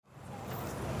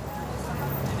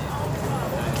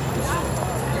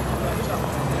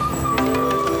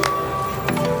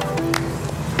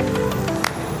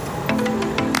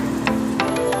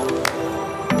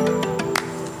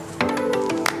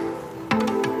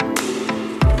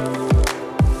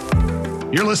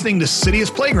You're listening to Citius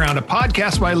Playground, a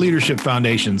podcast by Leadership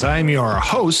Foundations. I'm your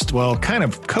host, well, kind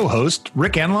of co-host,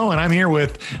 Rick Enlow, and I'm here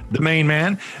with the main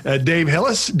man, Dave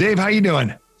Hillis. Dave, how you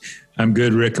doing? I'm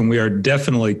good, Rick, and we are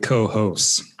definitely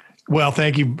co-hosts. Well,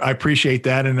 thank you. I appreciate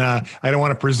that, and I don't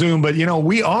want to presume, but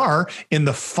we are in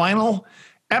the final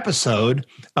episode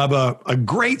of a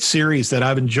great series that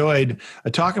I've enjoyed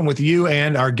talking with you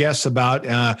and our guests about.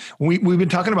 We've been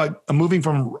talking about moving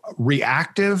from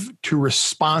reactive to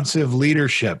responsive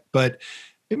leadership, but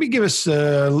maybe give us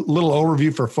a little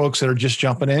overview for folks that are just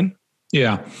jumping in.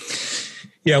 Yeah.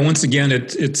 Once again,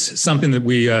 it's something that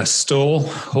we stole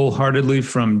wholeheartedly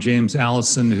from James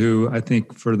Allison, who I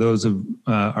think for those of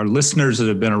our listeners that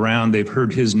have been around, they've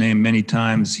heard his name many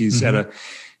times. He's had a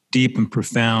deep and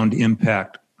profound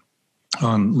impact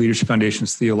on Leadership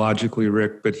Foundations theologically,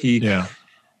 Rick. But he, here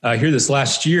this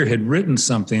last year, had written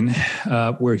something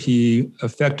where he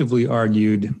effectively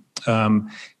argued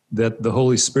that the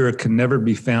Holy Spirit can never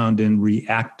be found in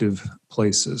reactive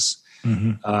places.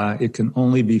 Mm-hmm. It can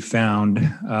only be found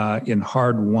in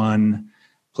hard-won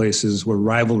places where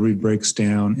rivalry breaks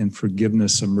down and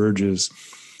forgiveness emerges.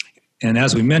 And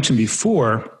as we mentioned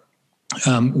before,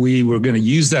 we were going to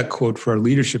use that quote for our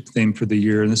leadership theme for the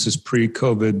year, and this is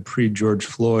pre-COVID, pre-George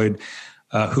Floyd.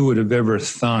 Who would have ever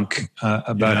thunk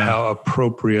about how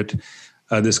appropriate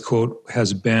this quote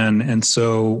has been? And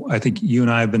so I think you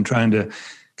and I have been trying to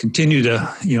continue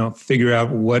to, figure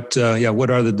out what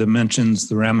are the dimensions,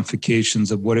 the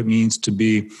ramifications of what it means to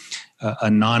be a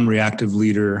non-reactive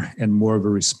leader and more of a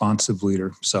responsive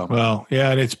leader. So,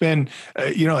 and it's been,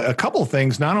 a couple of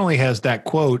things. Not only has that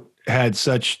quote had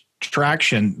such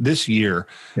traction this year,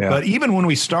 but even when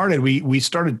we started, we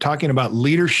started talking about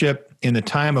leadership in the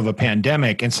time of a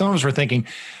pandemic, and some of us were thinking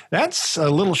that's a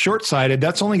little short-sighted.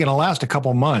 That's only going to last a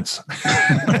couple months.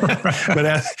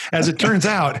 But as it turns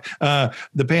out,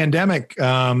 the pandemic,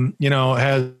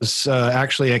 has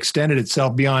actually extended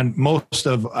itself beyond most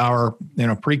of our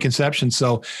preconceptions.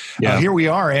 So here we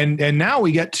are, and now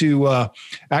we get to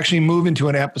actually move into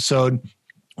an episode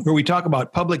where we talk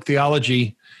about public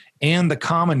theology and the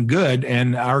common good.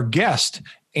 And our guest,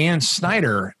 Ann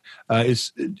Snyder,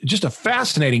 is just a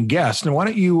fascinating guest. And why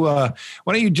don't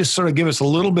you just sort of give us a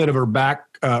little bit of her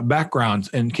background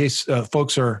in case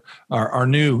folks are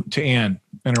new to Ann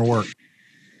and her work?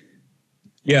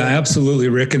 Yeah, absolutely,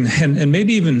 Rick. And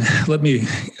maybe even let me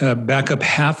back up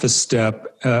half a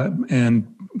step and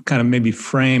kind of maybe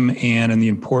frame Ann and the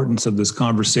importance of this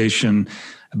conversation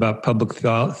about public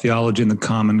theology and the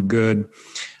common good.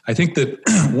 I think that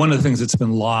one of the things that's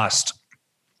been lost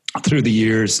through the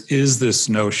years is this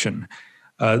notion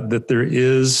that there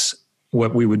is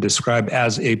what we would describe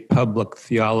as a public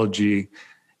theology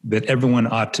that everyone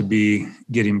ought to be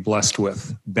getting blessed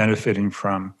with, benefiting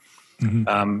from.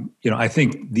 Mm-hmm. I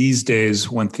think these days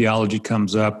when theology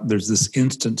comes up, there's this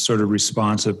instant sort of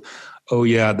response of, oh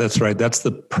yeah, that's right. That's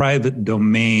the private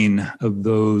domain of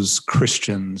those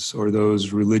Christians or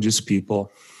those religious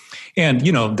people. And,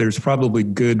 there's probably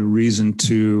good reason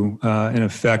to, in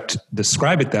effect,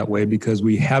 describe it that way because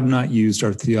we have not used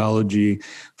our theology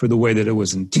for the way that it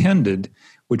was intended,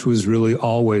 which was really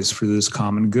always for this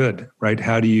common good, right?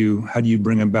 How do you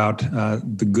bring about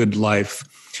the good life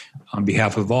on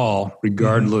behalf of all,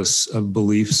 regardless of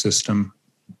belief system?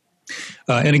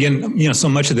 And again, so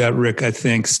much of that, Rick, I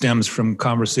think stems from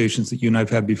conversations that you and I've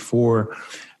had before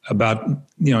about,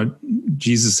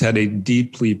 Jesus had a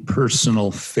deeply personal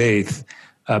faith,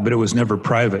 but it was never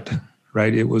private,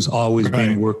 right? It was always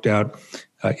being worked out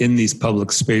in these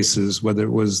public spaces, whether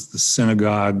it was the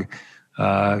synagogue,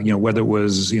 whether it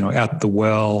was, at the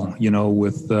well,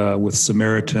 with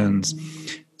Samaritans.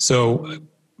 So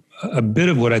a bit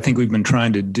of what I think we've been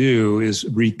trying to do is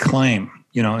reclaim,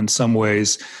 in some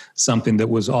ways, something that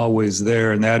was always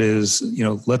there. And that is,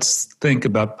 let's think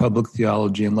about public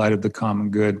theology in light of the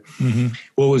common good. Mm-hmm.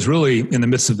 What was really in the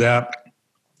midst of that,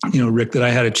 Rick, that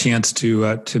I had a chance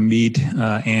to meet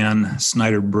Ann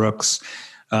Snyder Brooks.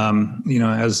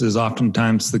 As is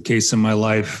oftentimes the case in my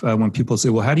life, when people say,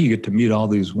 well, how do you get to meet all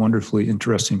these wonderfully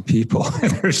interesting people?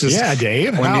 There's just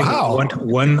Dave,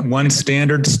 one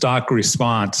standard stock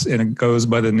response, and it goes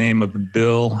by the name of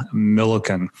Bill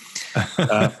Milliken.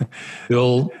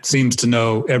 Bill seems to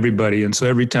know everybody. And so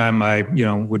every time I,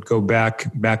 would go back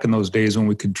in those days when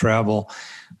we could travel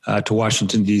to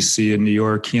Washington, D.C. and New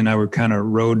York, he and I were kind of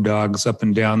road dogs up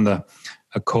and down the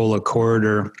Akola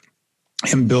corridor.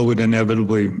 And Bill would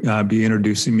inevitably be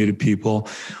introducing me to people.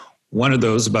 One of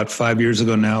those, about 5 years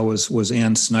ago now, was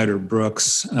Ann Snyder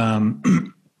Brooks.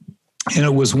 And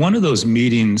it was one of those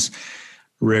meetings,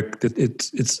 Rick, that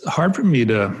it's hard for me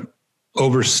to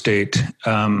overstate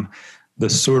the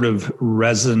sort of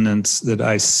resonance that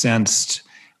I sensed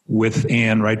with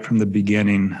Anne right from the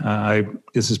beginning.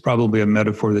 This is probably a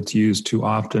metaphor that's used too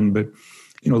often, but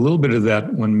a little bit of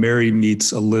that when Mary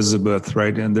meets Elizabeth,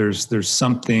 right? And there's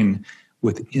something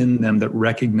within them that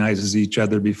recognizes each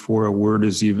other before a word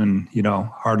is even,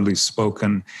 hardly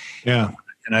spoken. Yeah.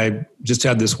 And I just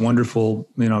had this wonderful,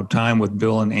 time with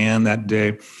Bill and Anne that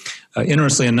day.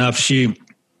 Interestingly enough, she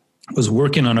was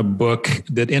working on a book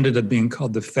that ended up being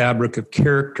called The Fabric of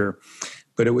Character,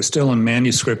 but it was still in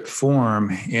manuscript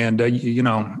form. And,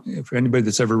 for anybody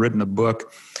that's ever written a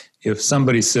book, if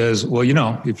somebody says, well,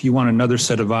 if you want another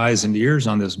set of eyes and ears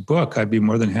on this book, I'd be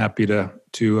more than happy to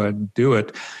do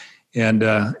it.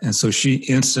 And so she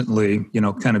instantly,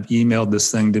 kind of emailed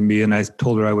this thing to me, and I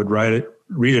told her I would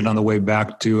read it on the way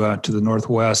back to the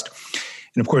Northwest.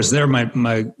 And of course, there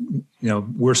my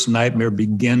worst nightmare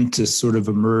began to sort of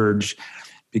emerge,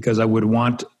 because I would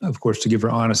want, of course, to give her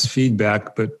honest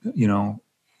feedback, but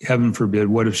heaven forbid,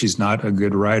 what if she's not a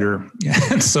good writer?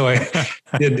 And so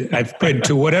I prayed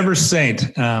to whatever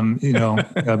saint,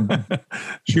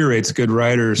 curates good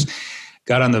writers,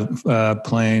 got on the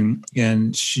plane,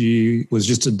 and she was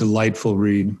just a delightful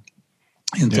read.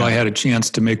 And so I had a chance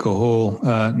to make a whole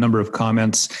number of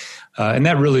comments. And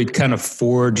that really kind of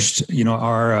forged,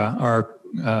 our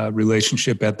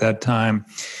relationship at that time.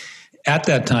 At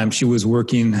that time, she was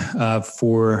working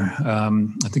for, I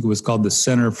think it was called the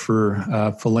Center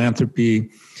for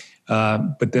Philanthropy.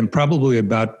 But then probably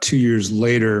about 2 years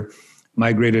later,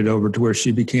 migrated over to where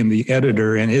she became the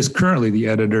editor and is currently the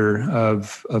editor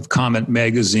of Comment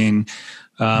Magazine,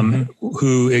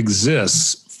 who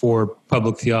exists for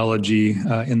public theology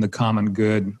in the common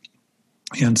good.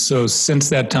 And so since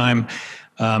that time,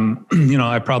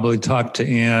 I probably talk to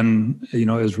Anne,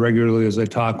 as regularly as I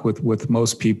talk with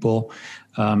most people.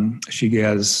 She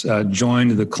has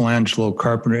joined the Colangelo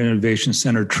Carpenter Innovation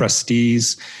Center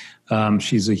trustees.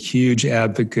 She's a huge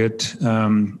advocate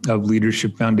of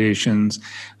leadership foundations.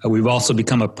 We've also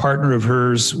become a partner of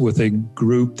hers with a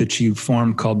group that she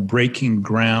formed called Breaking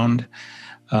Ground.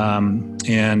 So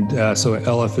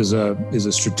LF is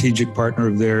a strategic partner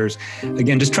of theirs.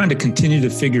 Again, just trying to continue to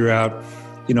figure out,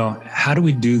 how do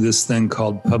we do this thing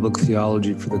called public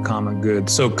theology for the common good?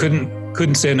 So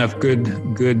couldn't say enough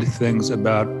good things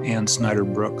about Anne Snyder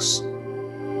Brooks.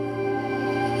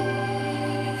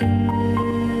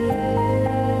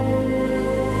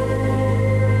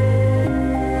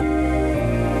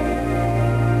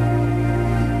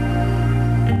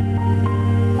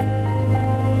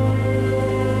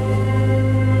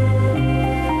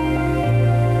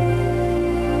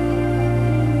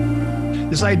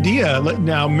 This idea,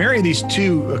 now marry these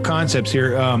two concepts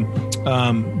here,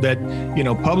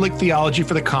 that, public theology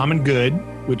for the common good,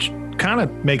 which kind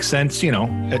of makes sense,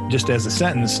 just as a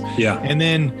sentence. Yeah. And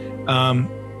then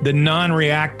the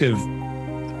non-reactive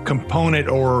component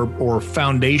or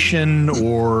foundation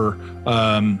or,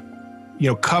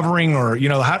 covering or,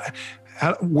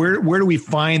 where do we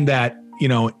find that,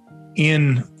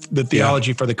 in the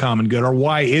theology for the common good, or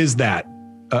why is that,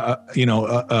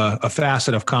 a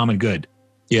facet of common good?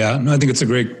 Yeah, no, I think it's a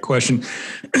great question.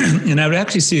 And I would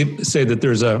actually say that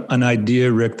there's an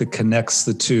idea, Rick, that connects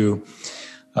the two.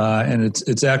 And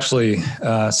it's actually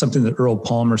something that Earl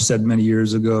Palmer said many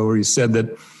years ago, where he said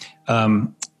that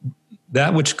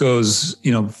that which goes,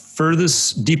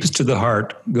 furthest, deepest to the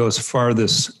heart goes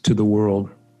farthest to the world.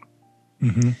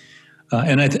 Mm-hmm.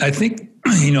 And I think,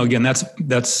 again,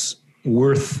 that's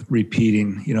worth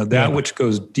repeating. That which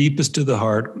goes deepest to the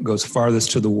heart goes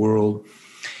farthest to the world.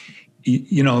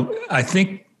 I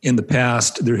think in the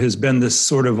past, there has been this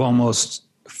sort of almost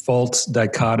false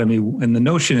dichotomy. And the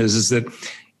notion is that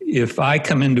if I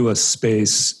come into a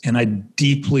space and I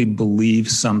deeply believe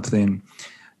something,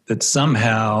 that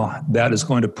somehow that is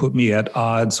going to put me at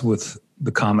odds with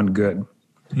the common good,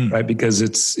 right? Because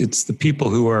it's the people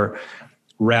who are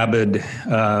rabid,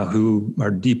 who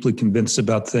are deeply convinced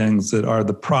about things that are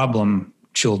the problem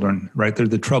children, right? They're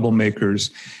the troublemakers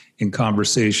in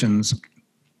conversations.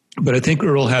 But I think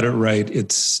Earl had it right.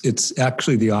 It's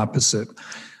actually the opposite.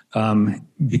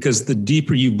 Because the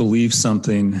deeper you believe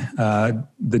something,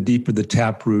 the deeper the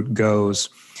taproot goes,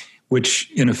 which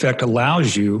in effect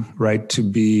allows you, right, to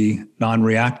be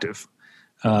non-reactive.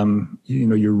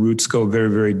 Your roots go very,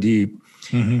 very deep.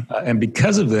 Mm-hmm. And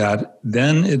because of that,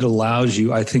 then it allows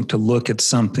you, I think, to look at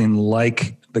something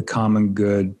like the common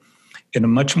good in a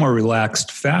much more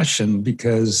relaxed fashion,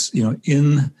 because,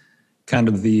 in kind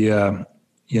of the,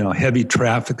 heavy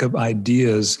traffic of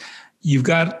ideas, you've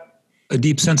got a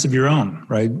deep sense of your own,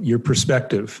 right? Your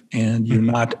perspective, and you're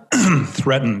not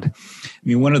threatened. I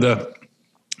mean, one of the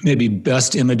maybe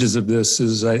best images of this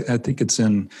is I think it's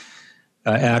in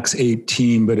Acts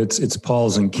 18, but it's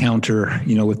Paul's encounter,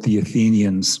 with the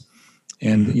Athenians.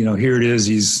 And, here it is,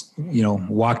 he's,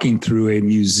 walking through a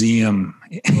museum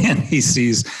and he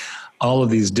sees all of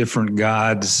these different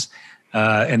gods.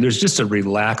 And there's just a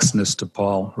relaxedness to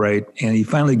Paul, right? And he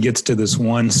finally gets to this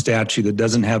one statue that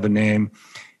doesn't have a name.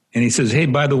 And he says, hey,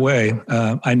 by the way,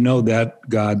 I know that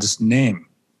God's name.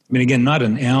 I mean, again, not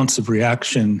an ounce of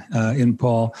reaction in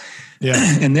Paul.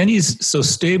 Yeah. And then he's so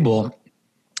stable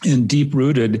and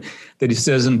deep-rooted that he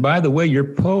says, and by the way, your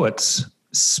poets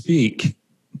speak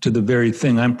to the very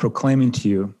thing I'm proclaiming to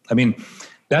you. I mean,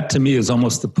 that to me is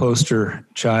almost the poster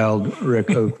child, Rick,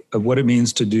 of what it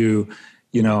means to do,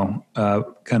 kind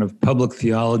of public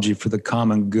theology for the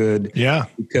common good. Yeah.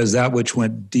 Because that which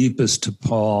went deepest to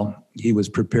Paul, he was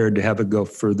prepared to have it go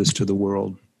furthest to the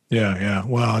world. Yeah, yeah.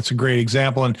 Wow, it's a great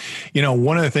example. And,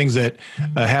 one of the things that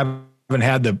I haven't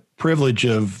had the privilege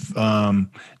of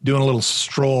doing a little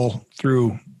stroll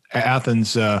through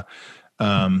Athens, to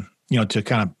kind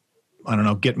of, I don't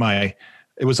know, get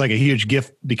it was like a huge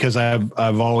gift because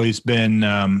I've always been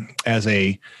as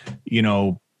a,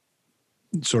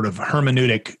 sort of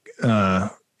hermeneutic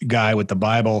guy with the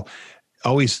Bible,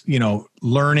 always,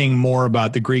 learning more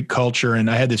about the Greek culture. And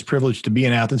I had this privilege to be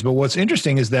in Athens. But what's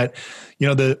interesting is that,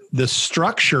 the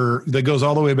structure that goes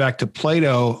all the way back to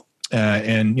Plato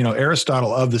and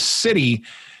Aristotle of the city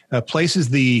places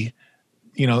the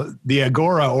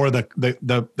agora or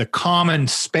the common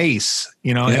space,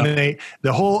 and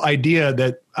the whole idea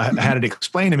that I had it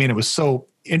explained to me, and it was so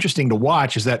interesting to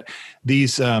watch, is that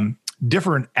these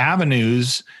different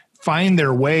avenues find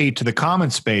their way to the common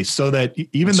space, so that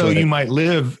even though you might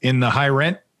live in the high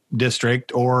rent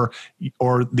district or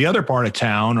the other part of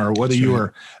town, or whether you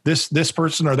were this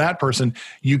person or that person,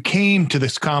 you came to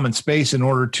this common space in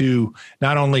order to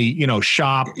not only,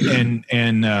 shop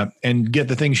and get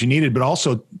the things you needed, but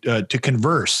also to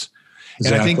converse.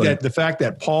 Exactly. And I think that the fact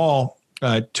that Paul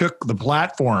took the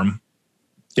platform,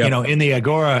 in the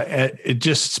agora, it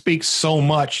just speaks so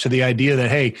much to the idea that,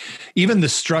 hey, even the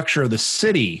structure of the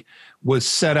city was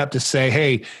set up to say,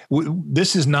 hey,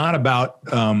 this is not about,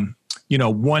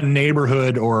 one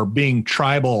neighborhood or being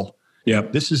tribal. Yeah.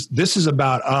 This is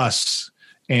about us.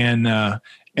 And I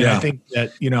think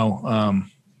that, in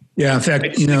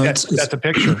fact, that's a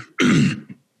picture.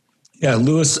 Yeah.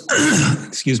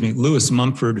 Lewis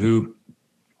Mumford, who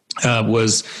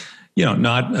was,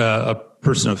 not a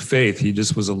person of faith. He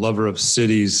just was a lover of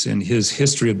cities, and his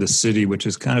history of the city, which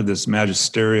is kind of this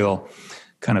magisterial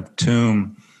kind of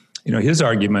tomb. His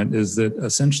argument is that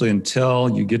essentially until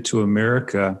you get to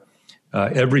America,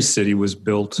 every city was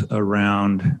built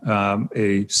around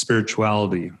a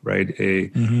spirituality, right?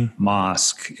 A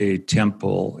mosque, a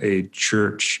temple, a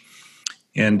church.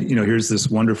 And, here's this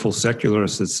wonderful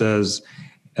secularist that says,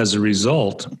 as a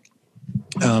result,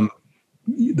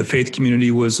 the faith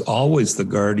community was always the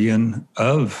guardian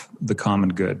of the common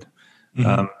good.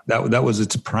 That was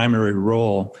its primary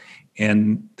role.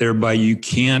 And thereby you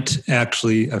can't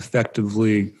actually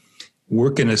effectively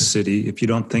work in a city if you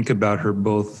don't think about her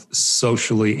both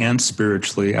socially and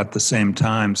spiritually at the same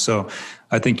time. So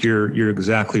I think you're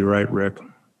exactly right, Rick.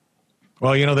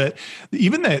 Well, that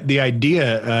even the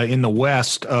idea in the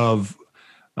West of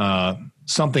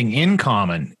something in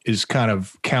common is kind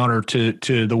of counter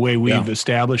to the way we've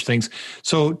established things.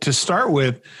 So to start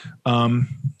with,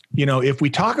 if we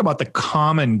talk about the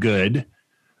common good,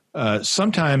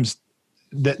 sometimes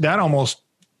that almost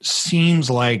seems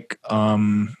like,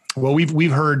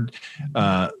 we've heard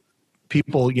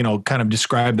people, kind of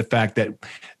describe the fact that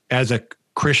as a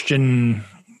Christian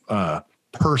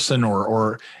person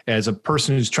or as a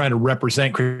person who's trying to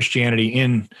represent Christianity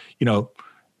in,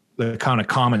 the kind of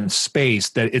common space,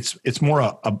 that it's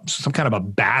more some kind of a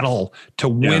battle to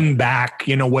win back,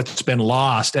 what's been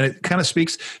lost. And it kind of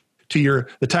speaks to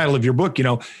the title of your book,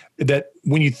 that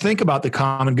when you think about the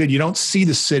common good, you don't see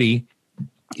the city,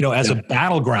 as a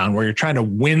battleground where you're trying to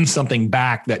win something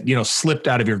back that, slipped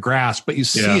out of your grasp, but you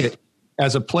see it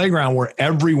as a playground where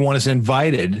everyone is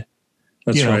invited,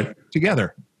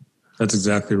 together. That's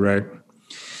exactly right.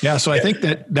 Yeah. So I think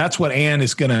that's what Anne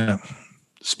is going to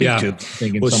speak to.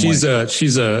 Well, she's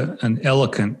an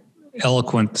eloquent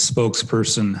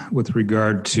spokesperson with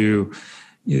regard to,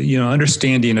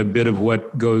 understanding a bit of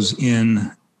what goes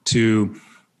into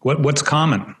what's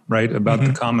common, right? About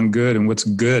the common good and what's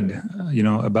good,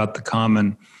 about the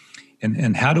common,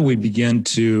 and how do we begin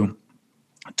to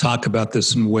talk about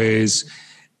this in ways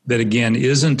that, again,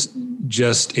 isn't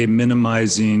just a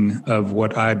minimizing of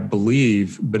what I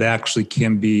believe, but actually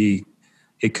can be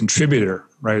a contributor,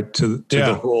 right, to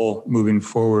the whole moving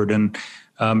forward. And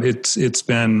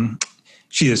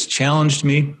She has challenged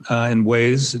me in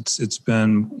ways. It's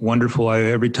been wonderful.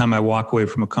 Every time I walk away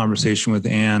from a conversation with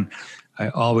Anne, I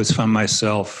always find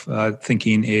myself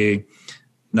thinking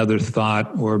another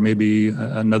thought, or maybe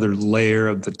another layer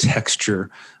of the texture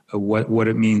of what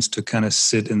it means to kind of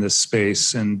sit in this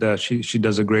space. And she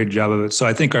does a great job of it. So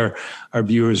I think our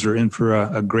viewers are in for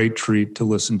a great treat to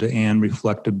listen to Anne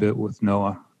reflect a bit with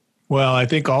Noah. Well, I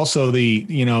think also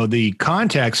the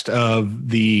context of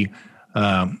the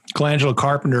Colangelo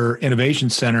Carpenter Innovation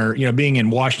Center, being in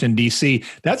Washington, D.C.,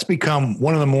 that's become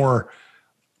one of the more,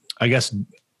 I guess,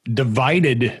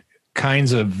 divided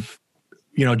kinds of,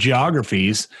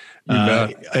 geographies,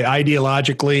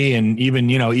 ideologically and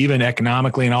even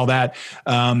economically and all that.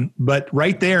 But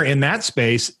right there in that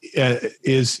space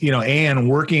is, Anne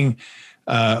working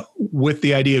with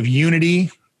the idea of unity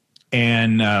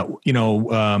and,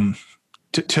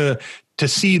 to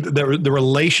see the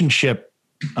relationship,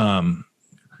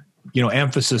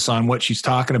 emphasis on what she's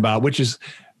talking about, which is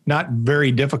not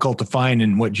very difficult to find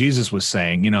in what Jesus was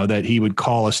saying, that he would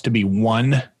call us to be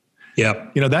one. Yeah.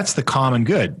 That's the common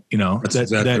good, That's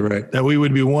exactly right. That we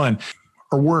would be one.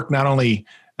 Her work, not only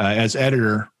as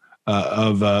editor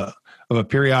of a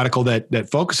periodical that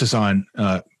focuses on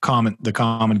the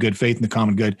common good, faith in the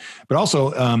common good, but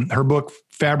also her book,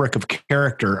 Fabric of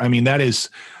Character. I mean, that is,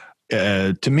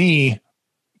 to me,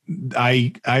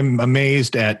 I'm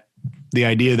amazed at the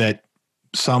idea that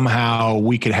somehow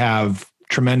we could have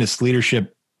tremendous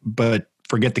leadership, but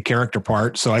forget the character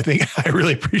part. So I think I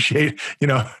really appreciate,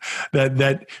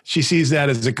 that she sees that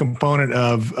as a component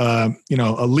of, a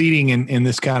leading in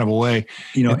this kind of a way.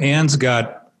 Anne's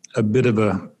got a bit of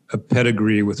a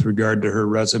pedigree with regard to her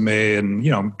resume,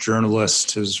 and,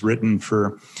 journalist, has written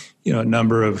for, a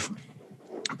number of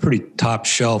pretty top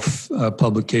shelf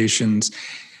publications.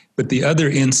 But the other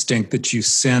instinct that you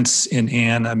sense in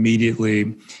Anne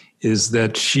immediately is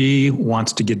that she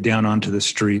wants to get down onto the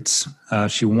streets.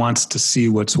 She wants to see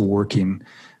what's working.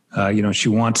 She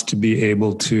wants to be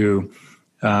able to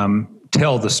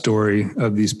tell the story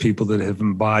of these people that have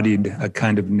embodied a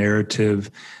kind of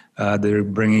narrative that are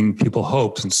bringing people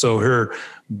hopes. And so her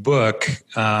book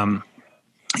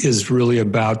is really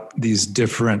about these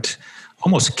different,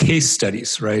 almost case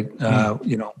studies, right?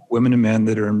 Women and men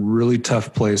that are in really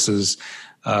tough places,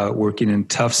 working in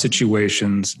tough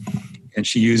situations. And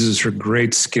she uses her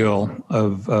great skill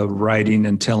of writing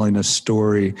and telling a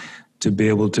story to be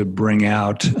able to bring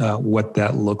out what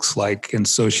that looks like. And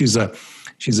so she's a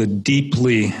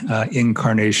deeply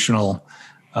incarnational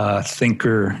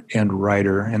thinker and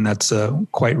writer, and that's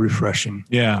quite refreshing.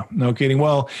 Yeah, no kidding.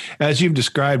 Well, as you've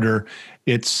described her,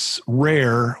 it's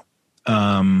rare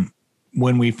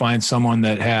when we find someone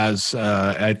that has,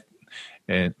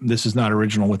 this is not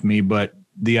original with me, but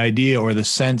the idea or the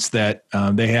sense that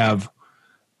they have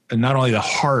not only the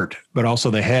heart, but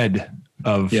also the head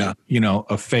of,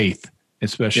 of faith,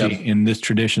 especially in this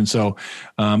tradition. So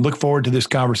look forward to this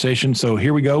conversation. So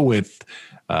here we go with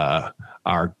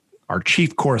our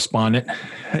chief correspondent,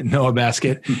 Noah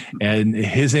Baskett, and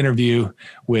his interview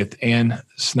with Anne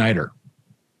Snyder.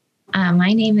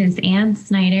 My name is Anne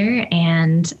Snyder,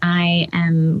 and I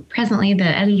am presently the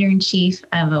editor-in-chief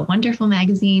of a wonderful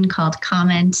magazine called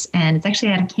Comment, and it's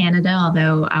actually out of Canada,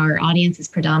 although our audience is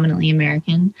predominantly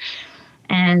American.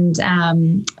 And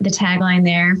the tagline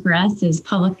there for us is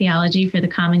Public Theology for the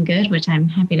Common Good, which I'm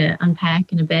happy to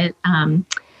unpack in a bit.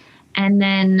 And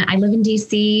then I live in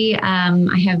DC.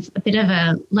 I have a bit of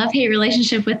a love-hate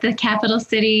relationship with the capital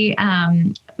city.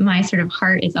 My sort of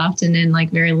heart is often in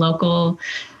very local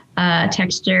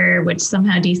texture, which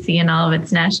somehow DC and all of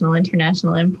its national,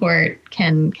 international import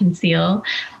can conceal.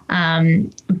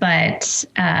 But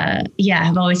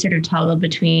I've always sort of toggled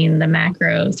between the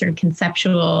macro sort of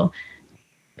conceptual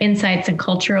insights and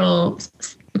cultural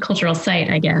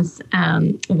sight, I guess,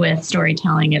 with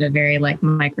storytelling at a very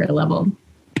micro level.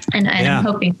 And I'm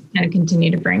hoping to kind of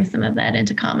continue to bring some of that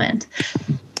into Comment.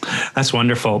 That's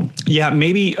wonderful. Yeah,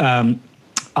 maybe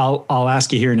I'll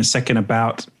ask you here in a second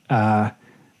about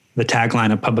the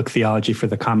tagline of Public Theology for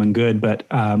the Common Good. But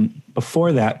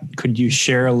before that, could you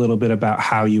share a little bit about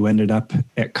how you ended up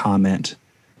at Comment?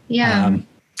 Yeah.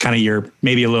 Kind of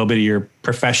maybe a little bit of your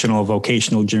professional,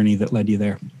 vocational journey that led you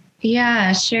there.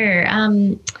 Yeah, sure.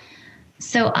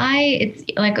 So it's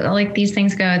like these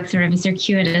things go, it's sort of a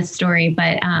circuitous story,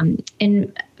 but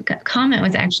in Comment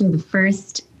was actually the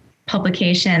first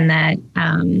publication that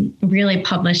really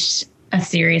published a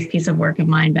serious piece of work of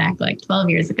mine back 12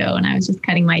 years ago. And I was just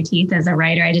cutting my teeth as a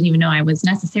writer. I didn't even know I was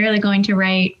necessarily going to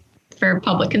write for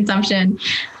public consumption.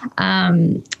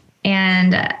 And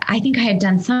I think I had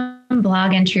done some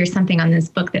blog entry or something on this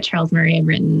book that Charles Murray had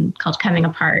written called Coming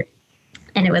Apart.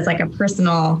 And it was like a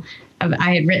personal,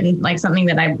 I had written like something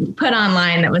that I put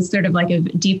online that was sort of like a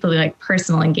deeply like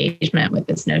personal engagement with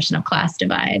this notion of class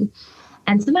divide.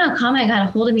 And somehow Comment got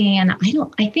a hold of me, and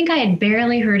I think I had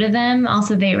barely heard of them.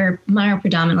 Also, they were more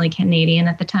predominantly Canadian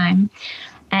at the time,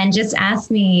 and just asked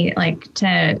me like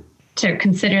to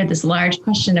consider this large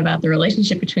question about the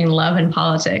relationship between love and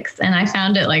politics. And I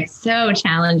found it like so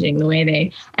challenging the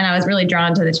way and I was really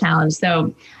drawn to the challenge.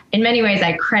 So in many ways,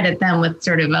 I credit them with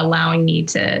sort of allowing me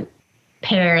to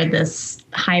pair this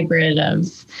hybrid of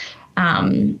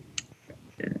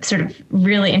sort of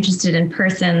really interested in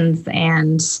persons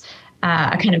and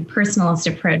a kind of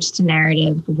personalist approach to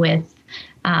narrative with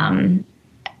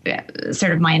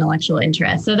sort of my intellectual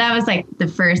interest. So that was like the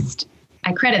first,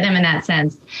 I credit them in that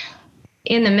sense.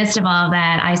 In the midst of all of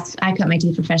that, I cut my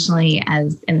teeth professionally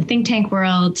as in the think tank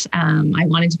world. I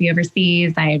wanted to be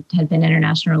overseas. I had been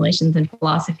international relations and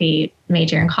philosophy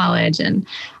major in college, and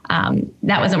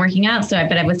that wasn't working out.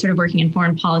 But I was sort of working in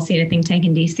foreign policy at a think tank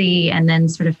in DC, and then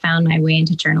sort of found my way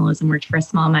into journalism, worked for a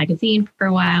small magazine for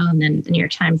a while, and then the New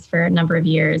York Times for a number of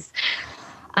years.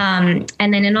 And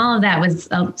then in all of that was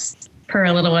per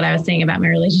a little what I was saying about my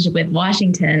relationship with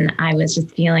Washington, I was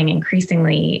just feeling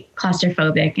increasingly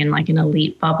claustrophobic in like an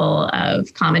elite bubble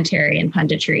of commentary and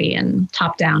punditry and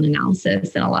top-down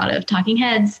analysis and a lot of talking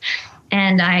heads.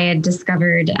 And I had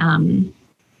discovered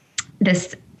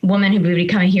this woman who would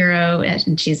become a hero,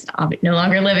 and she's no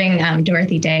longer living,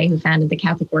 Dorothy Day, who founded the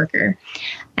Catholic Worker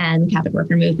and the Catholic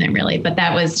Worker movement, really. But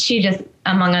she just,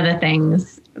 among other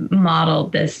things,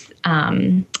 modeled this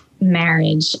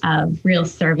marriage of real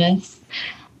service.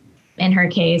 In her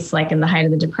case, like in the height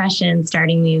of the Depression,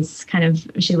 starting these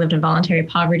she lived in voluntary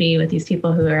poverty with these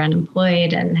people who were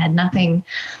unemployed and had nothing.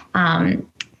 And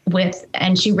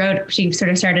she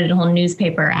sort of started a whole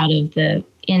newspaper out of the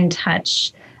In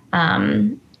Touch,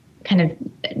 kind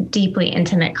of deeply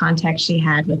intimate contact she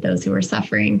had with those who were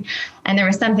suffering. And there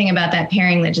was something about that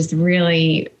pairing that just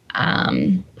really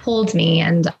pulled me.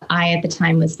 And I, at the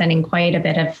time, was spending quite a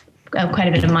bit of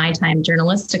my time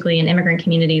journalistically in immigrant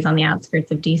communities on the outskirts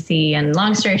of DC. And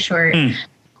long story short,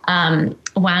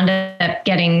 wound up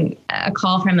getting a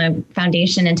call from a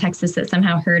foundation in Texas that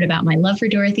somehow heard about my love for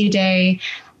Dorothy Day,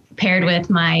 paired with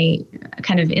my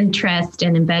kind of interest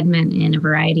and embedment in a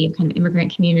variety of kind of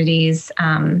immigrant communities.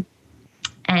 And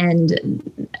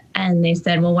they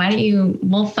said, well,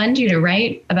 we'll fund you to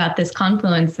write about this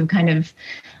confluence of kind of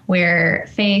where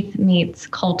faith meets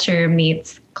culture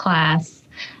meets class,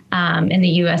 in the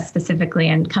U.S. specifically,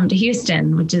 and come to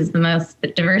Houston, which is the most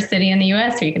diverse city in the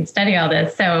U.S. where you can study all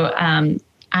this. So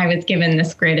I was given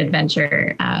this great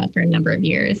adventure for a number of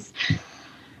years.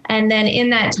 And then in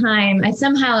that time, that's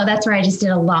where I just did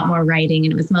a lot more writing,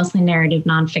 and it was mostly narrative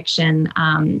nonfiction.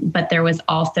 But there was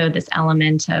also this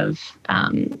element of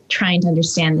trying to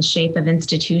understand the shape of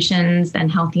institutions and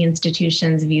healthy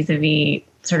institutions vis-a-vis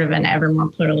sort of an ever more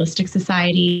pluralistic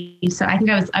society. So I think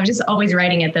I was just always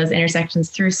writing at those intersections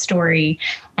through story,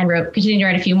 and continued to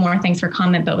write a few more things for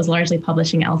Comment, but was largely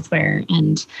publishing elsewhere.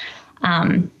 And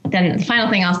then the final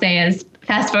thing I'll say is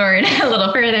fast forward a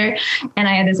little further, and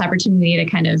I had this opportunity to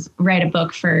kind of write a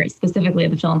book for specifically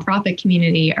the philanthropic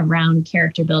community around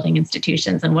character building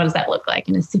institutions and what does that look like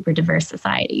in a super diverse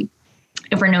society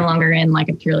if we're no longer in like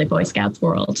a purely Boy Scouts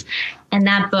world. And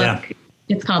that book,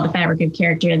 It's called The Fabric of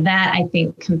Character. That I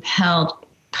think compelled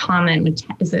Comment, which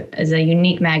is a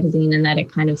unique magazine in that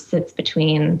it kind of sits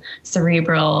between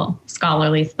cerebral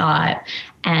scholarly thought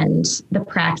and the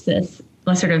praxis,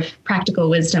 the sort of practical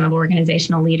wisdom of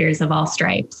organizational leaders of all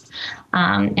stripes.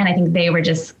 And I think they were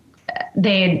just,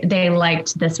 they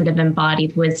liked the sort of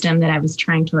embodied wisdom that I was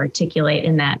trying to articulate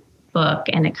in that book.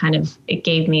 And it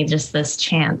gave me just this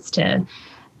chance to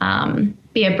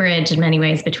be a bridge in many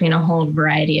ways between a whole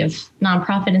variety of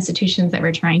nonprofit institutions that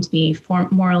were trying to be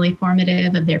morally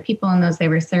formative of their people and those they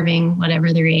were serving,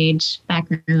 whatever their age,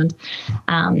 background,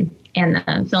 and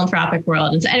the philanthropic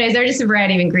world. And so anyways, there were just a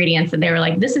variety of ingredients that they were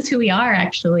like, this is who we are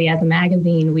actually as a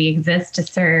magazine. We exist to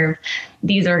serve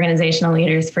these organizational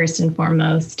leaders first and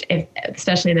foremost,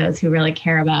 especially those who really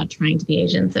care about trying to be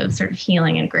agents of sort of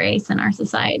healing and grace in our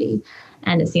society.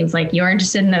 And it seems like you're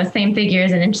interested in those same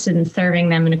figures and interested in serving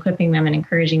them and equipping them and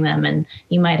encouraging them. And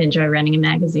you might enjoy running a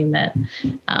magazine that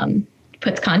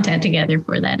puts content together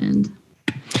for that end.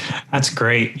 That's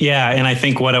great. Yeah. And I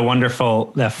think what a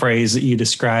wonderful, that phrase that you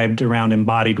described around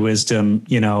embodied wisdom,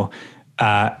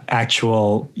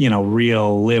 actual,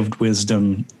 real lived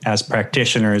wisdom as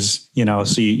practitioners,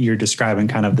 so you're describing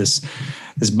kind of this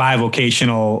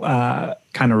bivocational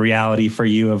kind of reality for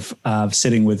you of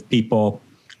sitting with people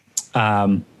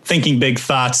thinking big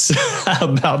thoughts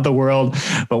about the world,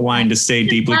 but wanting to stay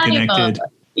deeply connected.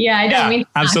 Yeah, I don't mean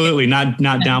absolutely not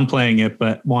downplaying it,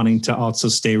 but wanting to also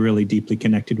stay really deeply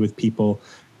connected with people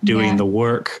doing the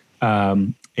work.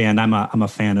 And I'm a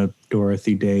fan of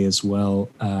Dorothy Day as well.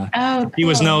 Cool. She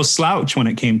was no slouch when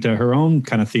it came to her own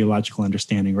kind of theological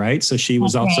understanding, right? So she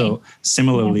was also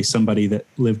similarly somebody that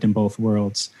lived in both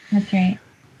worlds. That's right.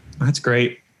 That's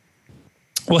great.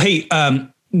 Well, hey,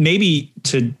 maybe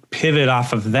to pivot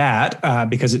off of that,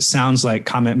 because it sounds like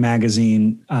Comment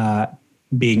Magazine,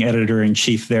 being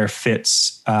editor-in-chief there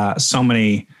fits so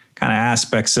many kind of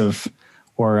aspects of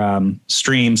or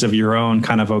streams of your own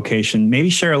kind of vocation. Maybe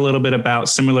share a little bit about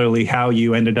similarly how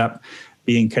you ended up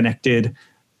being connected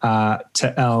to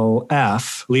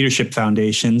LF, Leadership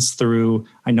Foundations, through,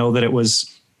 I know that it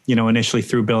was, initially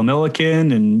through Bill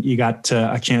Milliken, and you got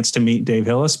a chance to meet Dave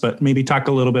Hillis, but maybe talk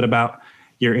a little bit about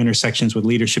your intersections with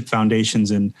Leadership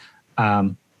Foundations and,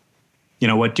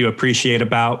 what do you appreciate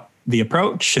about the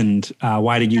approach, and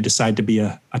why did you decide to be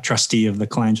a trustee of the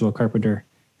Colangelo Carpenter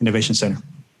Innovation Center?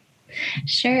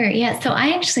 Sure. Yeah. So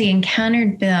I actually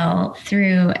encountered Bill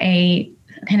through a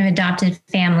kind of adopted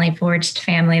family, forged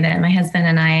family that my husband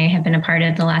and I have been a part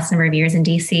of the last number of years in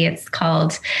DC. It's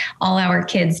called All Our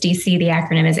Kids DC. The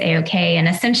acronym is AOK. And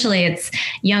essentially it's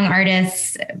young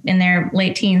artists in their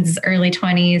late teens, early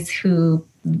 20s, who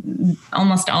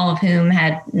almost all of whom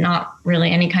had not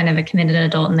really any kind of a committed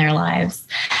adult in their lives.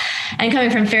 And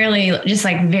coming from fairly just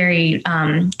like very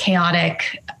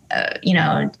chaotic,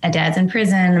 a dad's in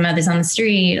prison, a mother's on the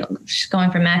street,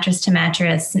 going from mattress to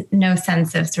mattress, no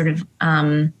sense of sort of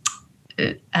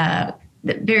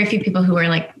very few people who are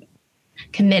like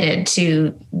committed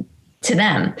to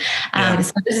them. So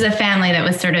this is a family that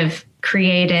was sort of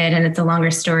created, and it's a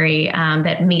longer story,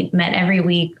 that met every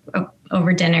week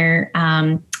over dinner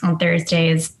on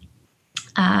Thursdays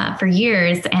for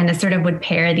years, and it sort of would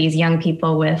pair these young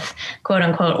people with quote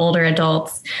unquote older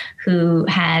adults who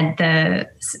had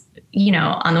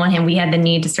on the one hand, we had the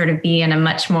need to sort of be in a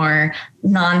much more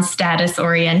non-status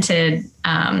oriented,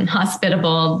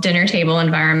 hospitable dinner table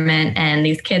environment. And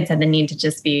these kids had the need to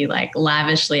just be like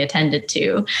lavishly attended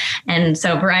to. And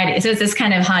so variety. So it's this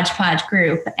kind of hodgepodge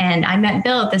group. And I met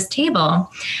Bill at this table.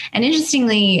 And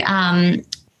interestingly,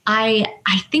 I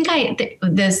think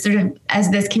this sort of, as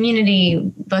this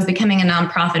community was becoming a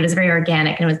nonprofit, it was very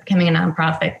organic and it was becoming a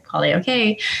nonprofit called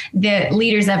AOK. The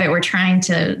leaders of it we're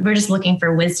just looking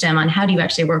for wisdom on how do you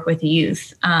actually work with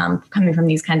youth, coming from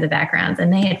these kinds of backgrounds.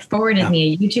 And they had forwarded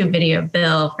me a YouTube video of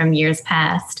Bill from years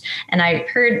past. And I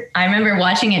remember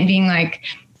watching it and being like,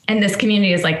 and this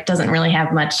community is like, doesn't really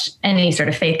have any sort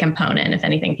of faith component. If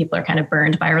anything, people are kind of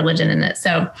burned by religion in it.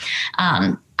 So,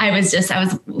 I was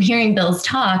hearing Bill's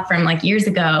talk from like years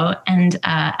ago, and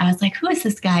I was like, who is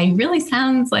this guy? He really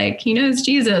sounds like he knows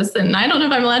Jesus. And I don't know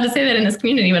if I'm allowed to say that in this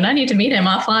community, but I need to meet him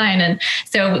offline. And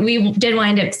so we did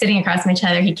wind up sitting across from each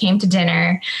other. He came to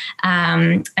dinner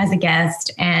as a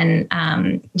guest, and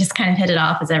just kind of hit it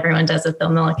off as everyone does with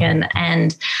Bill Milliken.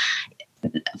 And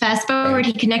fast forward,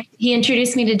 he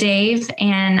introduced me to Dave,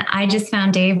 and I just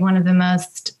found Dave one of the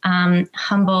most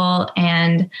humble,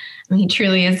 and he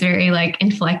truly is very like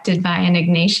inflected by an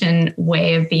Ignatian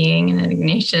way of being and an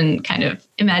Ignatian kind of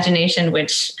imagination,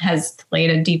 which has played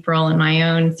a deep role in my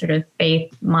own sort of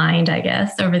faith mind, I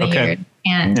guess, over the years.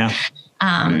 And I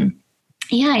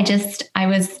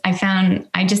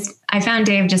found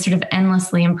Dave just sort of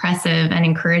endlessly impressive and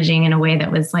encouraging in a way that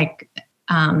was like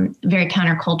very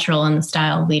countercultural in the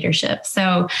style of leadership.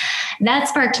 So that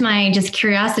sparked my just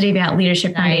curiosity about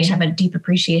Leadership Foundation. I have a deep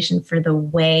appreciation for the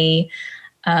way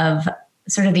of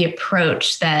sort of the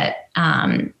approach that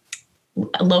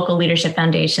local Leadership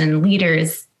Foundation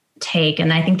leaders take.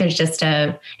 And I think there's just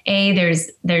there's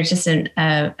just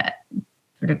a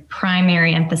sort of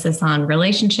primary emphasis on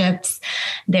relationships.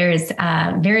 There's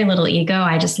very little ego.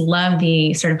 I just love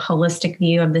the sort of holistic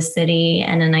view of the city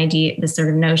and the sort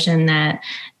of notion that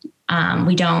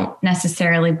we don't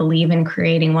necessarily believe in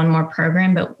creating one more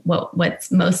program, but what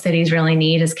most cities really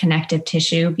need is connective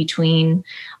tissue between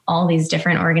all these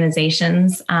different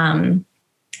organizations,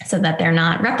 so that they're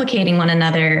not replicating one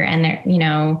another. And they're,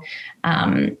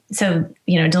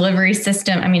 delivery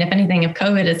system. I mean, if anything, if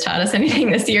COVID has taught us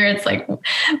anything this year, it's like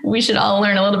we should all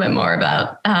learn a little bit more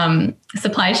about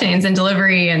supply chains and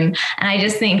delivery. And I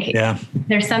just think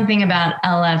there's something about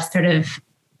LF's sort of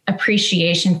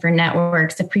appreciation for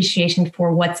networks, appreciation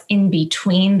for what's in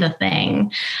between the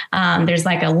thing. There's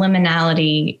like a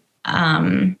liminality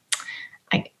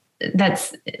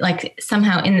that's like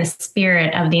somehow in the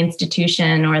spirit of the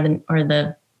institution or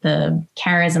the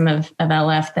charism of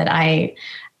LF that I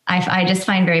I just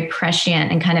find very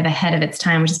prescient and kind of ahead of its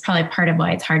time, which is probably part of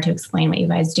why it's hard to explain what you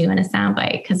guys do in a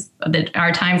soundbite, because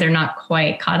our times are not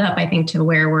quite caught up, I think, to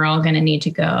where we're all going to need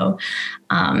to go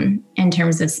in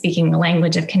terms of speaking the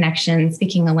language of connection,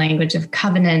 speaking the language of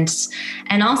covenant,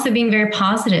 and also being very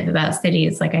positive about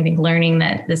cities. Like, I think learning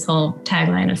that this whole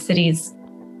tagline of cities,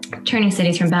 turning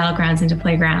cities from battlegrounds into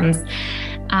playgrounds,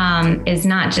 is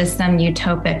not just some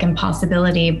utopic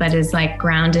impossibility, but is like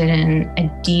grounded in a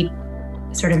deep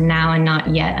sort of now and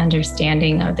not yet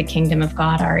understanding of the kingdom of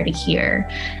God already here.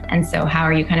 And so how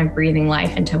are you kind of breathing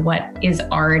life into what is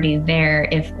already there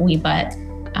if we but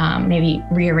maybe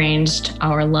rearranged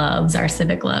our loves, our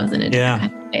civic loves in a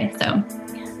different kind of way. So,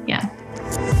 yeah.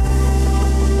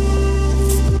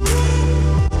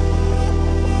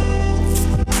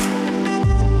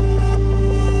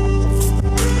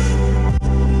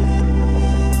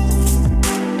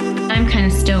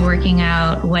 Still working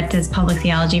out what does public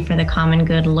theology for the common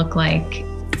good look like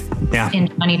in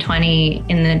 2020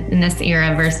 in this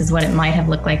era versus what it might have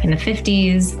looked like in the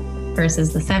 50s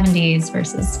versus the 70s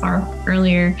versus far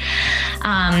earlier.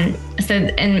 I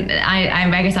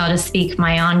guess I'll just speak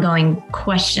my ongoing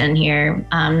question here,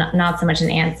 not so much an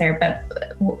answer, but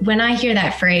when I hear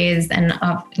that phrase and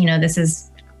this is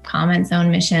Comment's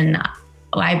own mission,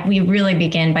 we really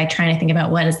begin by trying to think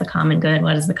about what is the common good,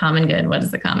 what is the common good, what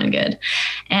is the common good.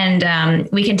 And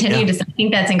we continue to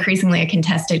think that's increasingly a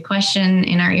contested question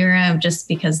in our era, just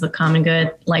because the common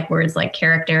good, like words like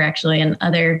character actually, and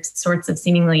other sorts of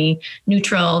seemingly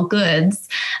neutral goods,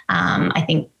 I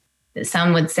think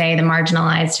some would say the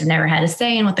marginalized have never had a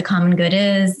say in what the common good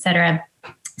is, et cetera.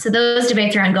 So those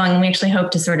debates are ongoing, and we actually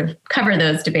hope to sort of cover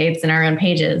those debates in our own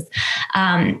pages.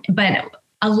 But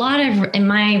a lot of, in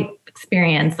my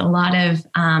experience, a lot of,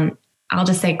 I'll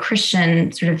just say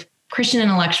Christian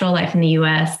intellectual life in the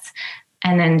US,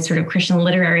 and then sort of Christian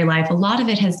literary life, a lot of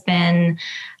it has been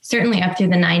certainly up through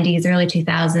the 90s, early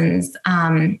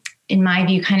 2000s, in my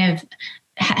view, kind of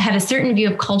had a certain view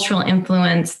of cultural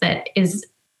influence that is,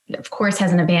 of course,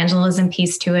 has an evangelism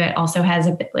piece to it, also has,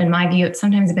 in my view,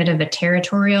 sometimes a bit of a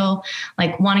territorial,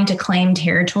 like wanting to claim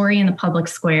territory in the public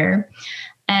square.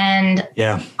 And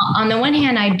on the one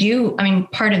hand,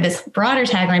 part of this broader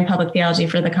tagline, public theology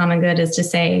for the common good, is to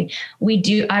say,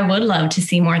 I would love to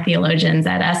see more theologians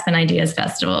at Aspen Ideas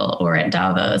Festival or at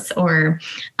Davos, or,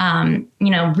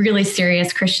 really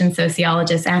serious Christian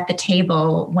sociologists at the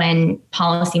table when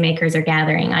policymakers are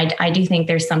gathering. I do think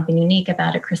there's something unique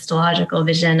about a Christological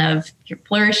vision of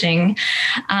flourishing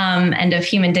and of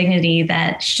human dignity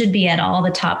that should be at all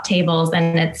the top tables.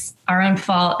 And it's our own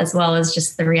fault, as well as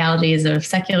just the realities of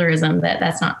secularism,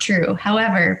 that's not true.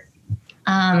 However,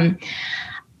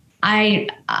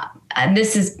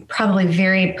 this is probably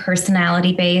very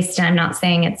personality based. I'm not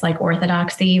saying it's like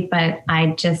orthodoxy, but I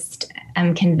just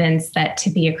am convinced that to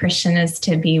be a Christian is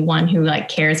to be one who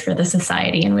cares for the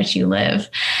society in which you live.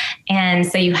 And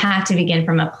so you have to begin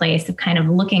from a place of kind of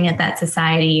looking at that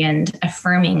society and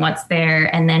affirming what's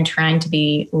there, and then trying to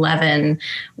be leaven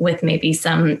with maybe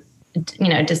some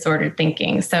disordered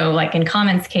thinking. So in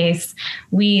Comment's case,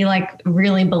 we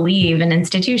really believe in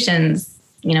institutions,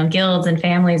 guilds and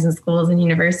families and schools and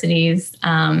universities,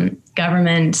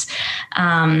 government.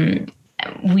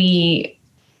 We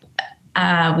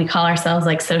call ourselves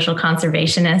social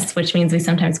conservationists, which means we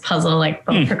sometimes puzzle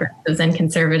both progressives and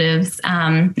conservatives.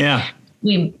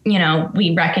 We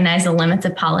recognize the limits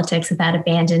of politics without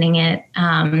abandoning it.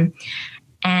 And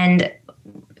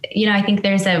I think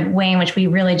there's a way in which we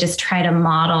really just try to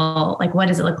model, what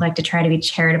does it look like to try to be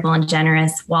charitable and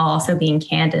generous while also being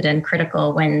candid and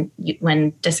critical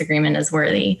when disagreement is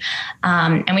worthy.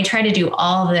 And we try to do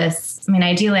all this.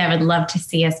 Ideally, I would love to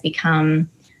see us become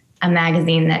a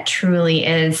magazine that truly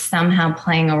is somehow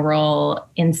playing a role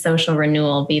in social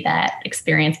renewal, be that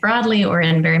experience broadly or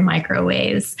in very micro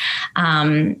ways.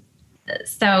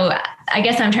 So I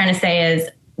guess what I'm trying to say is,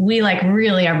 we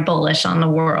really are bullish on the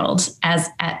world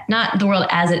not the world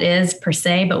as it is per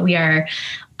se, but we are,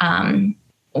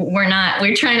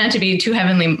 we're trying not to be too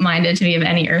heavenly minded to be of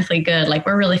any earthly good.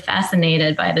 We're really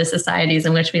fascinated by the societies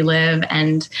in which we live.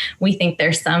 And we think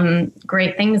there's some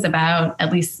great things about,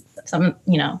 at least some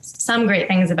great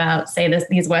things about, say,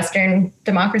 these Western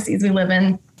democracies we live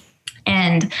in.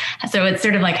 And so it's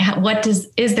sort of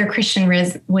is there Christian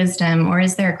wisdom, or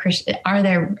are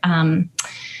there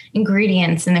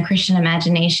ingredients in the Christian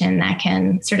imagination that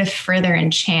can sort of further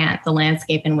enchant the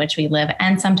landscape in which we live,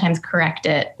 and sometimes correct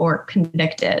it or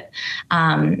convict it?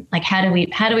 How do we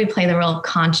play the role of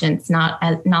conscience, not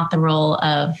the role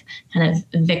of kind of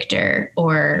victor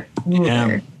or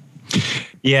ruler?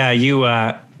 Yeah, you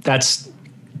that's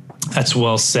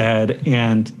well said.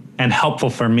 And and helpful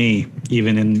for me,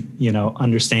 even in,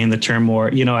 understanding the term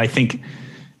more. I think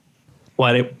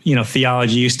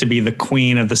theology used to be the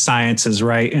queen of the sciences,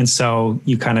 right? And so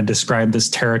you kind of described this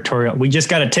territorial. We just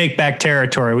got to take back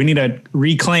territory. We need to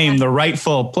reclaim the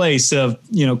rightful place of,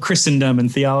 Christendom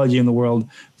and theology in the world,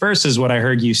 versus what I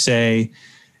heard you say.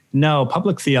 No,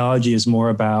 public theology is more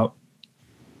about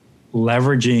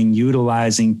leveraging,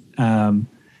 utilizing,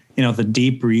 the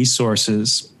deep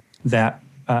resources that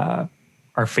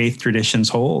our faith traditions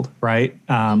hold, right?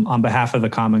 On behalf of the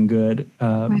common good.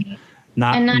 Right.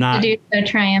 Not to do so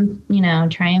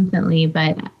triumphantly,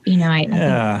 but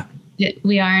I think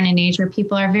we are in an age where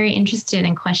people are very interested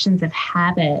in questions of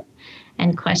habit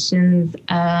and questions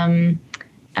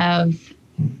of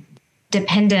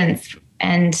dependence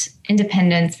and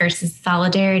independence versus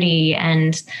solidarity.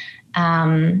 And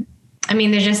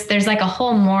there's like a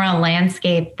whole moral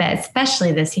landscape that,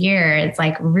 especially this year, it's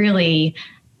like really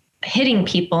hitting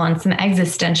people in some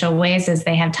existential ways as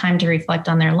they have time to reflect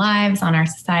on their lives, on our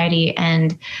society.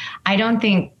 And I don't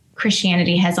think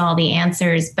Christianity has all the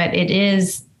answers, but it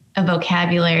is a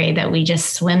vocabulary that we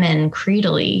just swim in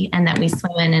creedally, and that we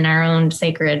swim in our own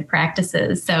sacred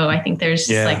practices. So I think there's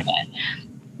just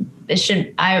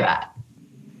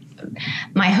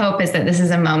my hope is that this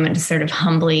is a moment to sort of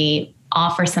humbly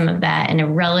offer some of that in a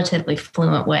relatively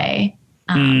fluent way.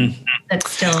 That's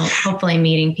still hopefully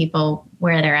meeting people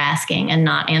where they're asking and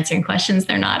not answering questions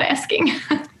they're not asking.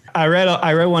 I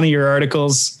read one of your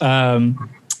articles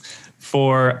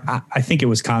for, I think it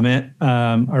was Comment,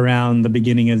 around the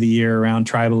beginning of the year around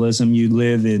tribalism. You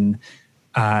live in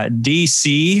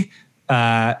DC,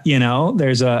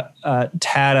 there's a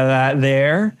tad of that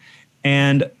there.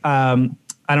 And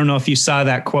I don't know if you saw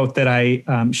that quote that I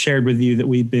shared with you that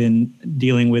we've been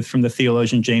dealing with from the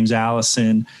theologian James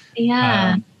Allison.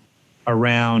 Yeah.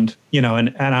 Around,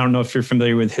 and I don't know if you're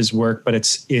familiar with his work, but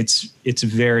it's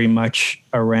very much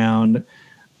around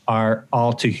our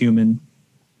all too human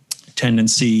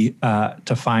tendency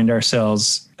to find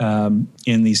ourselves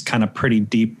in these kind of pretty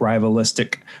deep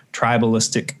rivalistic,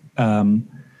 tribalistic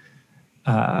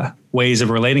ways of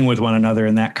relating with one another,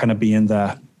 and that kind of being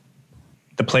the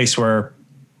place where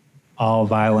all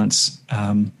violence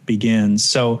begins.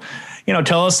 So,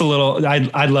 tell us a little.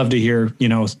 I'd love to hear,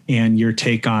 and your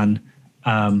take on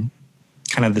kind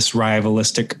of this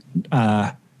rivalistic,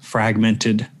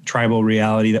 fragmented tribal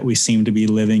reality that we seem to be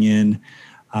living in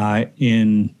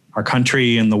our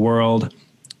country and the world.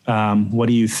 What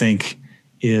do you think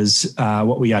is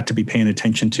what we ought to be paying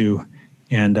attention to,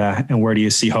 and where do you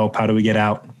see hope? How do we get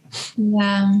out?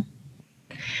 Yeah.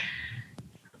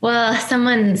 Well,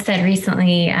 someone said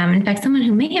recently, in fact, someone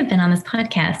who may have been on this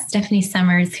podcast, Stephanie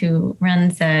Summers, who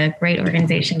runs a great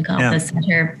organization called the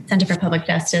Center for Public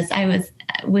Justice.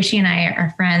 She and I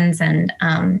are friends, and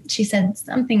she said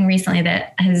something recently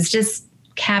that has just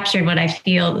captured what I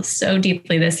feel so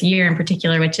deeply this year in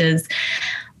particular, which is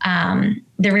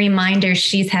the reminder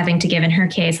she's having to give in her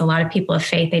case. A lot of people of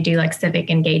faith, they do like civic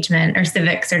engagement or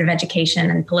civic sort of education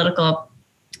and political.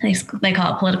 They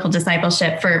call it political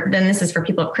discipleship then this is for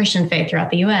people of Christian faith throughout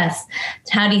the U.S.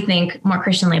 How do you think more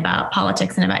Christianly about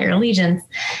politics and about your allegiance?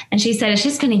 And she said, it's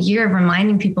just been a year of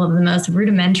reminding people of the most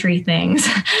rudimentary things.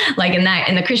 Like in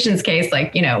the Christian's case,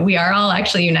 we are all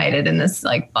actually united in this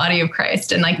like body of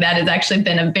Christ. And like, that has actually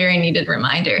been a very needed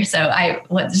reminder. So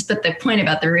the point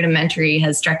about the rudimentary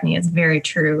has struck me as very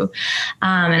true.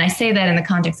 And I say that in the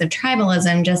context of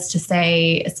tribalism, just to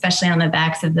say, especially on the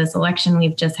backs of this election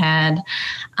we've just had,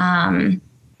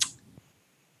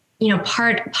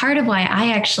 part of why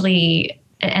I actually,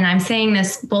 and I'm saying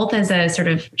this both as a sort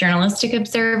of journalistic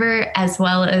observer, as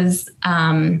well as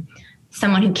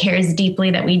someone who cares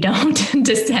deeply that we don't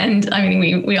descend. I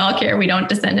mean, we all care we don't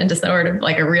descend into sort of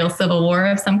like a real civil war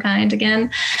of some kind again.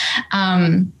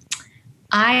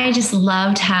 I just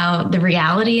loved how the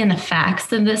reality and the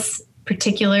facts of this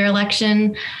particular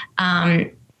election,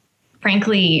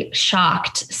 frankly,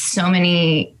 shocked so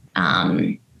many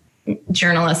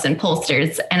journalists and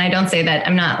pollsters. And I don't say that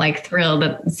I'm not like thrilled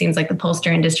that it seems like the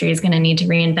pollster industry is going to need to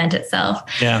reinvent itself.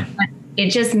 Yeah. But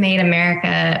it just made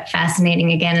America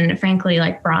fascinating again. And it frankly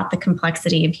like brought the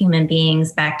complexity of human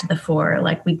beings back to the fore.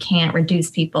 Like we can't reduce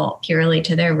people purely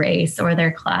to their race or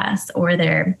their class or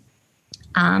their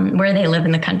where they live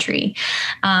in the country.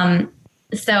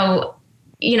 So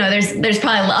there's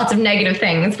probably lots of negative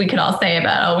things we could all say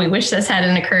about, we wish this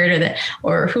hadn't occurred,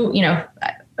 or who,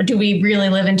 do we really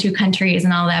live in two countries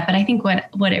and all that? But I think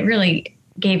what it really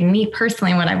gave me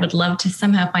personally, what I would love to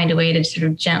somehow find a way to sort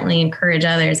of gently encourage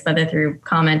others, whether through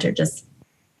comment or just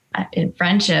in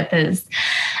friendship, is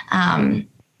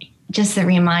just a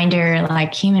reminder,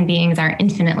 like human beings are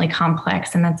infinitely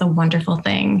complex, and that's a wonderful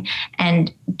thing.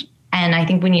 And I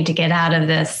think we need to get out of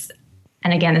this.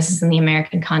 And again, this is in the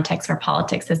American context where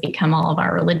politics has become all of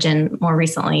our religion more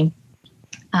recently.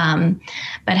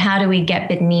 But how do we get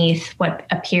beneath what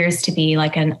appears to be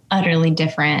like an utterly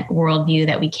different worldview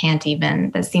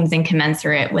that seems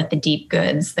incommensurate with the deep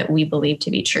goods that we believe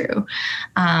to be true?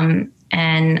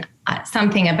 And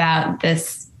something about the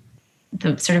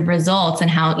sort of results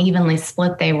and how evenly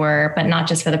split they were, but not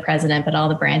just for the president, but all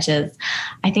the branches.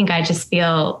 I think I just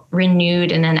feel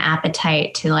renewed in an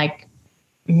appetite to like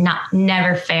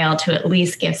never fail to at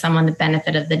least give someone the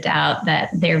benefit of the doubt that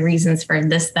their reasons for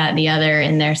this, that, the other,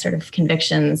 and their sort of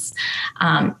convictions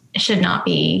should not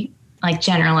be like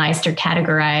generalized or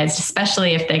categorized,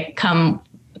 especially if they come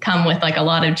with like a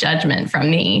lot of judgment from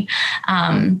me.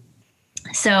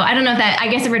 So I don't know if that, I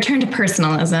guess a return to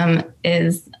personalism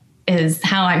is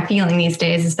how I'm feeling these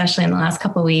days, especially in the last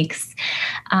couple of weeks.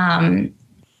 I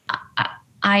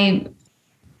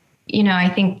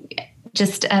think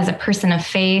just as a person of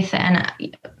faith and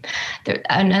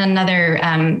another,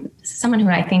 someone who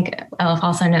I think Elif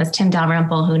also knows, Tim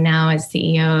Dalrymple, who now is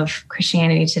CEO of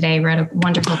Christianity Today, wrote a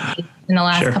wonderful piece in the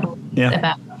last couple of weeks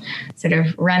about sort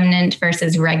of remnant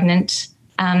versus regnant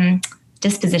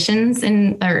dispositions,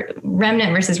 or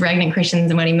remnant versus regnant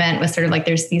Christians. And what he meant was sort of like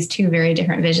there's these two very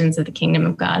different visions of the kingdom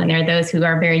of God. And there are those who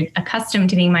are very accustomed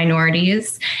to being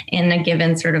minorities in a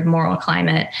given sort of moral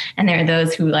climate. And there are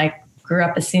those who like grew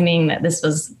up assuming that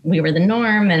we were the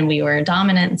norm and we were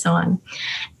dominant and so on.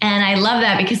 And I love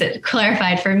that because it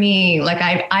clarified for me, like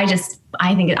I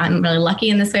think I'm really lucky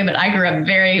in this way, but I grew up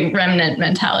very remnant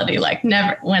mentality. Like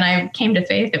never, when I came to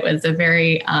faith, it was a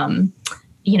very,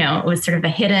 it was sort of a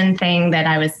hidden thing that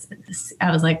I was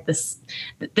like this,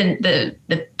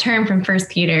 the term from First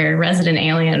Peter, resident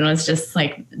alien, was just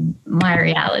like my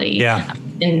reality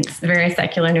in very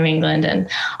secular New England. And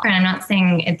I'm not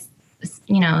saying it's,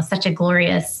 such a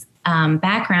glorious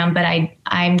background, but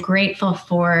I'm grateful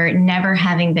for never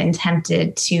having been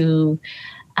tempted to,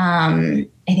 I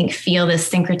think, feel this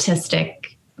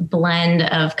syncretistic blend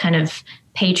of kind of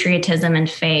patriotism and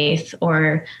faith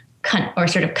or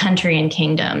sort of country and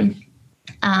kingdom.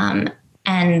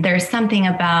 And there's something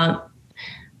about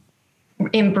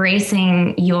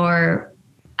embracing your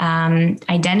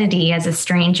identity as a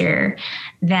stranger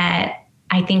that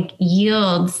I think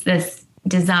yields this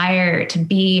desire to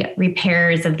be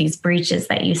repairers of these breaches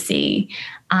that you see.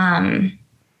 I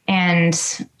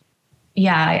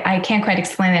can't quite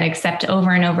explain that except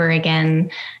over and over again.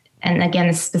 And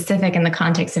again, specific in the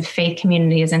context of faith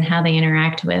communities and how they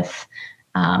interact with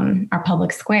our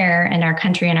public square and our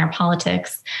country and our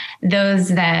politics. Those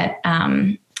that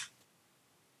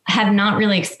have not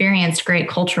really experienced great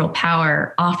cultural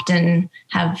power often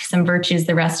have some virtues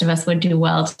the rest of us would do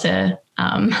well to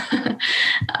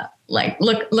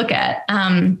look at.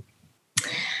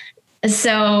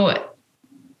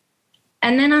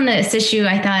 And then on this issue,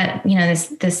 I thought,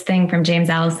 this thing from James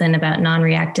Allison about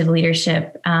non-reactive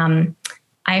leadership.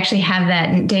 I actually have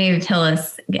that. Dave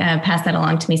Hillis passed that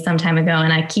along to me some time ago,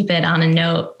 and I keep it on a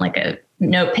note, like a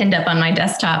note pinned up on my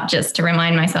desktop, just to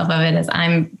remind myself of it as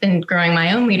I've been growing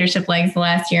my own leadership legs the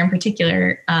last year in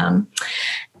particular.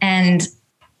 And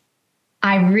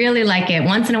I really like it.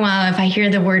 Once in a while, if I hear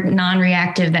the word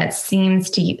non-reactive, that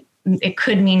it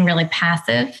could mean really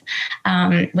passive,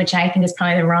 which I think is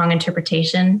probably the wrong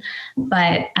interpretation.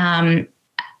 But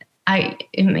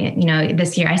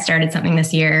this year I started something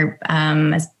this year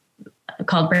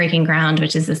called Breaking Ground,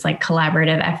 which is this like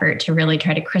collaborative effort to really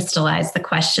try to crystallize the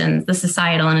questions, the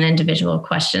societal and individual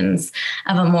questions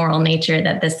of a moral nature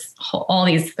that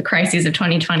the crises of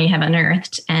 2020 have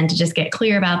unearthed, and to just get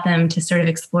clear about them, to sort of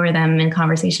explore them in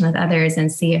conversation with others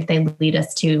and see if they lead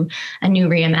us to a new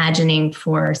reimagining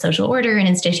for social order and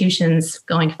institutions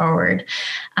going forward.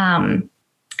 And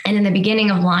in the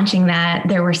beginning of launching that,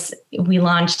 we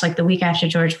launched like the week after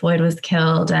George Floyd was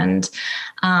killed, and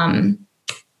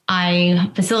I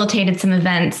facilitated some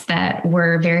events that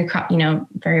were very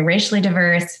racially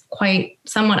diverse, quite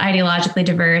somewhat ideologically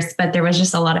diverse, but there was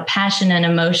just a lot of passion and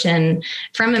emotion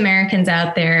from Americans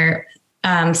out there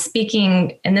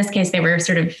speaking. In this case, they were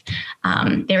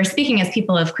speaking as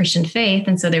people of Christian faith.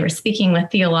 And so they were speaking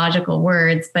with theological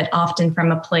words, but often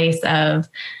from a place of,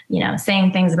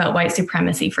 saying things about white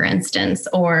supremacy, for instance,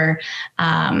 or,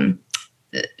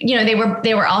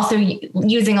 they were also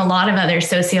using a lot of other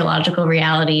sociological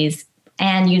realities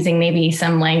and using maybe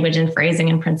some language and phrasing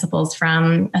and principles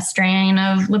from a strain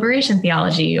of liberation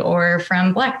theology or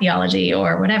from Black theology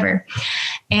or whatever.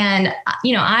 And,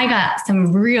 I got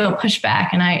some real pushback,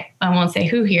 and I won't say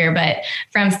who here, but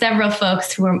from several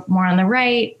folks who were more on the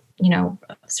right,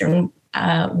 certain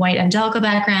white evangelical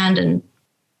background. And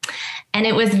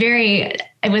it was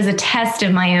a test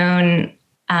of my own,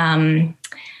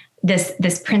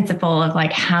 this principle of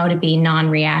like how to be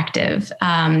non-reactive,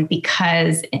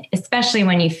 because especially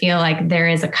when you feel like there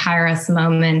is a kairos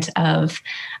moment of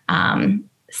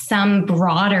some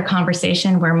broader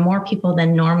conversation where more people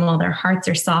than normal, their hearts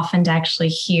are softened to actually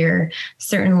hear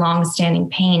certain longstanding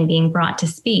pain being brought to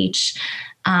speech.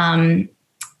 My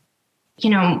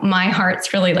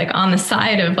heart's really like on the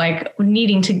side of like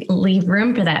needing to leave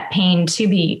room for that pain to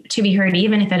be heard,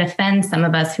 even if it offends some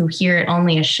of us who hear it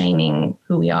only as shaming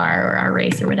who we are or our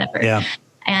race or whatever. Yeah.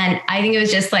 And I think it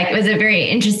was just like, it was a very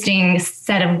interesting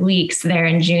set of weeks there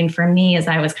in June for me as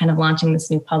I was kind of launching this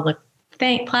new public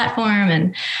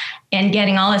platform and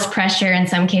getting all this pressure in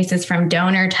some cases from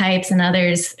donor types and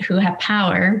others who have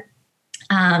power.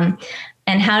 And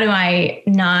how do I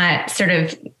not sort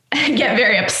of get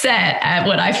very upset at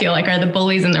what I feel like are the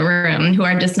bullies in the room who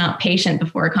are just not patient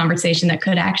before a conversation that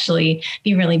could actually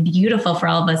be really beautiful for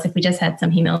all of us if we just had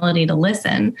some humility to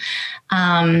listen.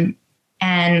 And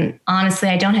honestly,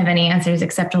 I don't have any answers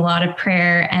except a lot of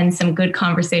prayer and some good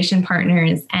conversation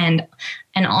partners, and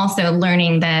also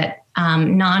learning that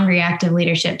non-reactive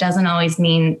leadership doesn't always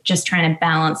mean just trying to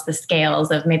balance the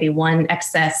scales of maybe one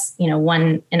excess,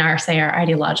 one in our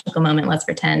ideological moment. Let's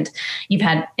pretend you've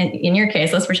had, in your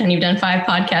case, let's pretend you've done 5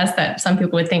 podcasts that some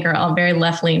people would think are all very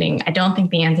left-leaning. I don't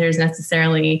think the answer is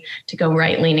necessarily to go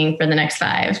right-leaning for the next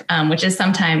 5, which is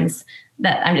sometimes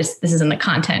that this is in the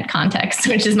context,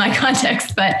 which is my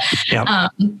context, but yep.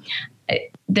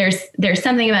 There's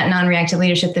something about non-reactive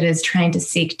leadership that is trying to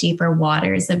seek deeper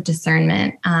waters of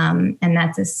discernment. And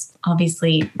that's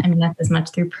that's as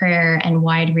much through prayer and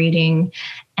wide reading.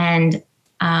 And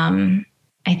I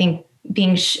think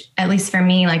being, at least for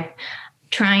me, like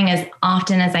trying as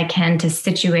often as I can to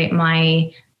situate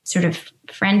my sort of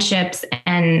friendships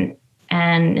and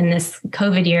in this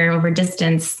COVID year over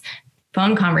distance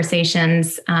phone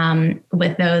conversations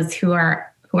with those who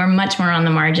are much more on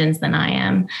the margins than I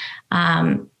am,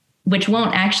 which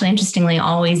won't actually, interestingly,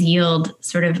 always yield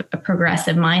sort of a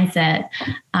progressive mindset,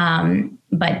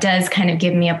 but does kind of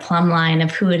give me a plumb line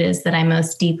of who it is that I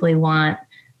most deeply want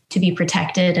to be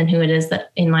protected and who it is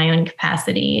that in my own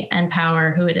capacity and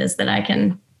power, who it is that I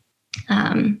can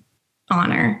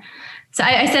honor. So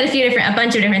I said a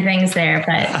bunch of different things there,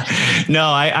 but no,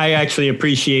 I actually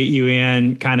appreciate you,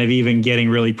 Ann, kind of even getting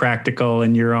really practical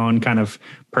in your own kind of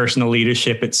personal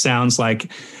leadership. It sounds like,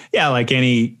 like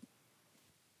any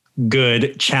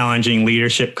good, challenging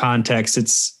leadership context,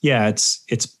 it's you're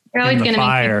always going to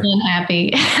make people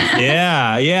unhappy.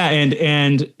 yeah.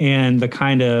 And the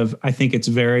kind of, I think it's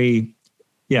very,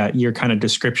 your kind of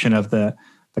description of the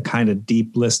kind of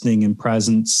deep listening and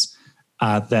presence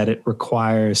that it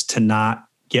requires to not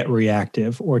get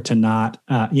reactive or to not,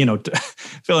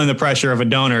 feeling the pressure of a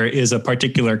donor is a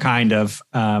particular kind of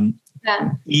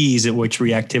ease at which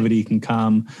reactivity can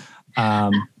come.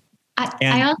 Go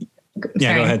ahead.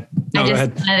 No, go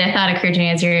ahead. A thought occurred to me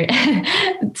as you're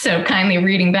so kindly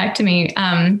reading back to me.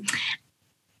 I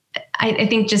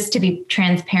think just to be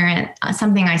transparent,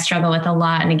 something I struggle with a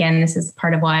lot, and again, this is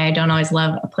part of why I don't always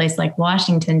love a place like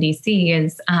Washington, D.C.,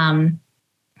 is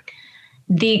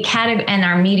the category and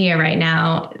our media right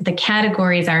now, the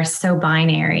categories are so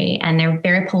binary and they're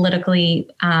very politically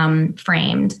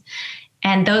framed.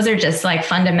 And those are just like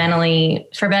fundamentally,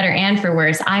 for better and for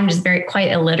worse, I'm just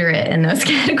quite illiterate in those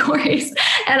categories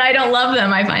and I don't love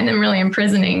them. I find them really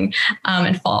imprisoning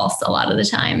and false a lot of the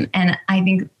time. And I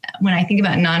think when I think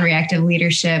about non-reactive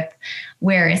leadership,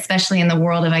 where especially in the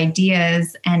world of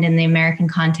ideas and in the American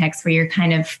context where you're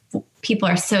kind of, people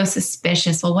are so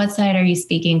suspicious. Well, what side are you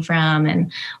speaking from?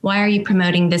 And why are you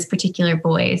promoting this particular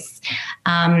voice?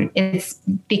 It's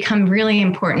become really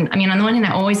important. I mean, on the one hand,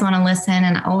 I always want to listen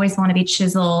and I always want to be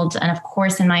chiseled. And of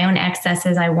course, in my own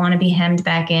excesses, I want to be hemmed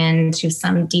back into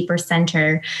some deeper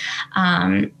center.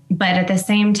 But at the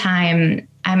same time,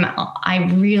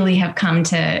 I really have come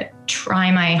to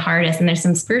try my hardest, and there's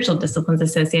some spiritual disciplines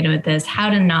associated with this, how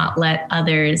to not let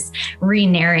others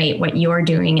re-narrate what you're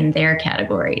doing in their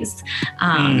categories.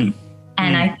 And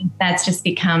I think that's just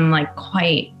become like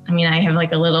quite, I have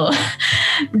like a little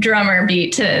drummer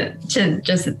beat to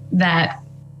just that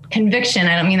conviction.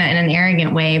 I don't mean that in an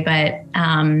arrogant way, but,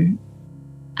 and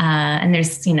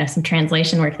there's, some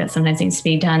translation work that sometimes needs to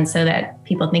be done so that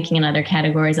people thinking in other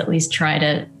categories at least try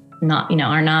to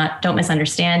don't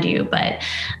misunderstand you, but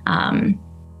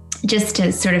just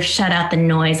to sort of shut out the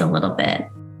noise a little bit.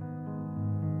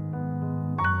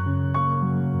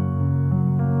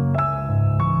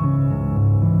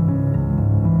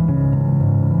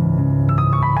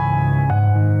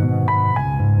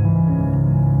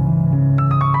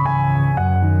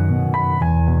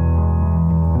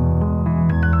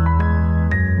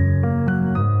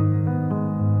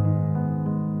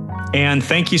 And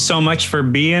thank you so much for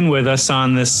being with us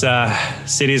on this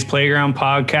Cities Playground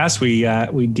podcast.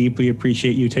 We deeply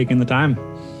appreciate you taking the time.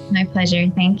 My pleasure.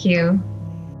 Thank you.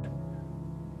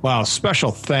 Wow.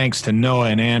 Special thanks to Noah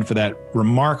and Ann for that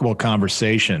remarkable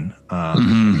conversation.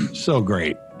 So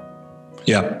great.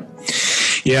 Yeah.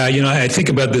 Yeah. I think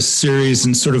about this series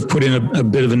and sort of putting a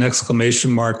bit of an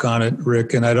exclamation mark on it,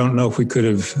 Rick. And I don't know if we could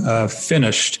have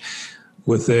finished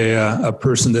with a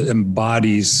person that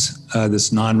embodies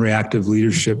this non-reactive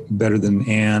leadership better than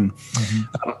Ann.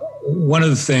 One of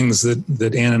the things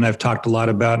that Ann and I've talked a lot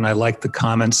about, and I like the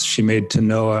comments she made to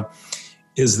Noah,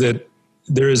 is that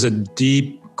there is a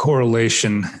deep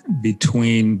correlation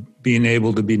between being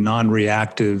able to be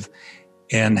non-reactive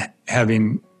and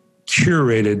having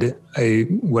curated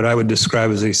what I would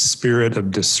describe as a spirit of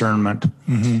discernment.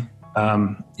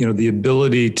 The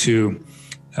ability to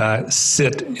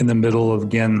sit in the middle of,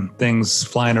 again, things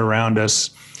flying around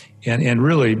us and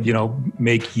really,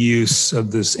 make use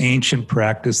of this ancient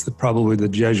practice that probably the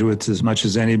Jesuits, as much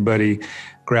as anybody,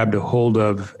 grabbed a hold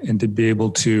of, and to be able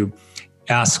to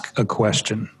ask a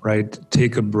question, right?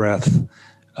 Take a breath,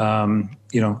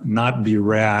 not be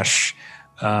rash.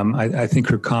 I think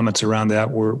her comments around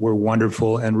that were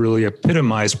wonderful and really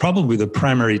epitomized probably the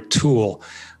primary tool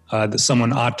that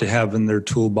someone ought to have in their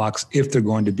toolbox if they're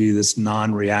going to be this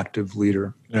non-reactive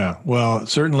leader. Yeah, well,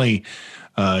 certainly,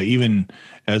 even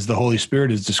as the Holy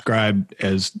Spirit is described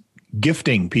as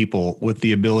gifting people with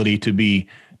the ability to be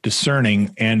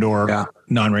discerning and or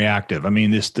non-reactive. I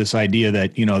mean, this idea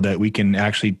that, that we can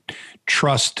actually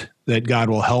trust that God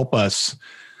will help us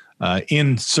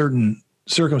in certain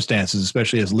circumstances,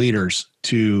 especially as leaders,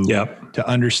 to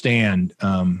understand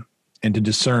and to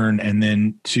discern, and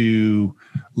then to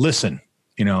listen,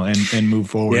 and move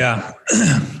forward. Yeah.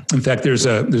 In fact, there's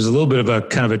a little bit of a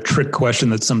kind of a trick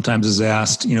question that sometimes is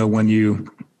asked,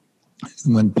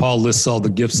 when Paul lists all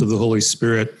the gifts of the Holy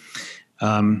Spirit,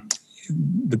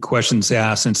 the question's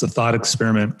asked, and it's a thought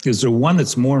experiment. Is there one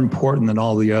that's more important than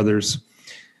all the others?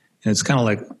 And it's kind of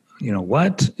like,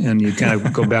 what? And you kind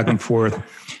of go back and forth.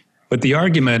 But the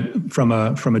argument from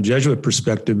a Jesuit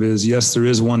perspective is, yes, there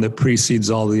is one that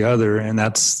precedes all the other, and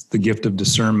that's the gift of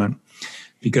discernment.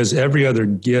 Because every other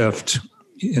gift,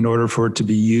 in order for it to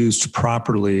be used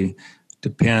properly,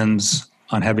 depends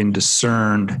on having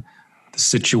discerned the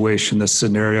situation, the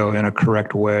scenario in a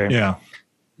correct way. Yeah.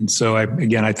 And so,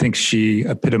 I think she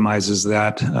epitomizes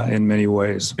that in many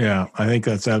ways. Yeah, I think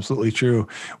that's absolutely true.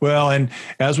 Well, and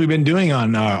as we've been doing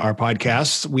on our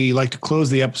podcasts, we like to close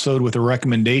the episode with a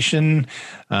recommendation.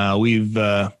 We've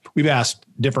asked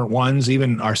different ones,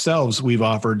 even ourselves. We've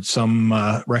offered some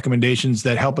recommendations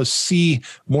that help us see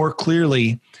more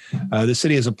clearly the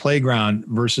city as a playground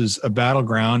versus a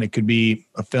battleground. It could be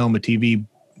a film, a TV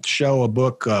show, a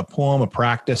book, a poem, a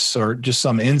practice, or just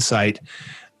some insight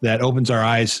that opens our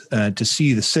eyes to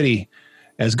see the city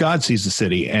as God sees the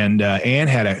city. And Ann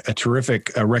had a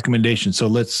terrific recommendation. So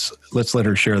let's let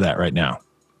her share that right now.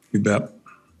 You bet.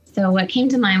 So what came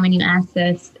to mind when you asked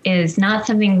this is not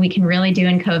something we can really do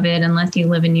in COVID unless you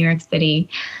live in New York City.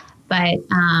 But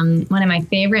one of my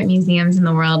favorite museums in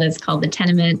the world is called the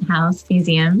Tenement House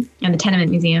Museum, and the Tenement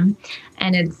Museum.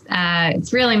 And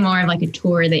it's really more of like a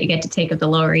tour that you get to take of the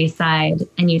Lower East Side,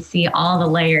 and you see all the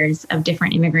layers of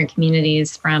different immigrant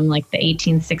communities from like the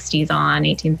 1860s on,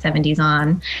 1870s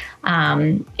on,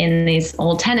 in these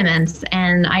old tenements.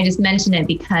 And I just mention it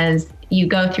because you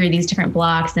go through these different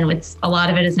blocks, and a lot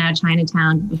of it is now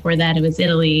Chinatown. Before that, it was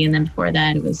Italy, and then before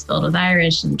that, it was filled with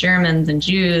Irish and Germans and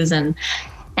Jews, and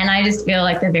I just feel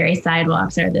like the very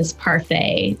sidewalks are this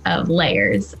parfait of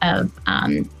layers of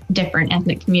different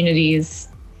ethnic communities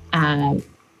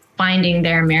finding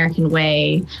their American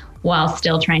way while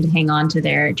still trying to hang on to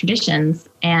their traditions.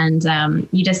 And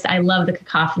I love the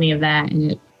cacophony of that.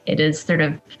 And it is sort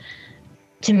of,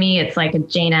 to me, it's like a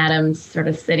Jane Addams sort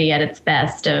of city at its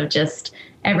best, of just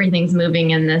everything's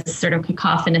moving in this sort of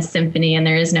cacophonous symphony, and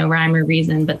there is no rhyme or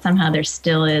reason, but somehow there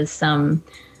still is some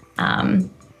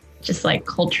just like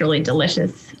culturally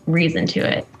delicious reason to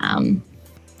it.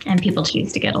 And people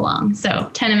choose to get along.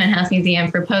 So Tenement House Museum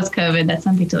for post-COVID, that's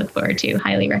something to look forward to.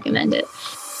 Highly recommend it.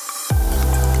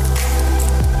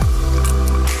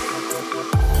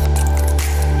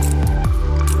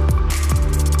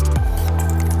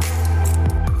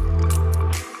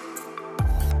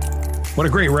 What a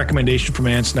great recommendation from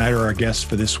Ann Snyder, our guest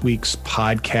for this week's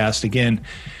podcast. Again,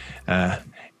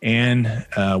 Ann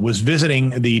was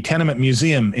visiting the Tenement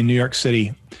Museum in New York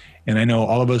City. And I know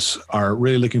all of us are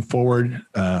really looking forward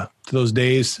to those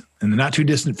days in the not too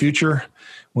distant future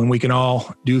when we can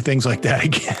all do things like that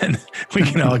again. We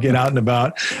can all get out and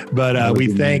about. But we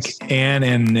thank Ann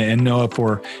and Noah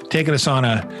for taking us on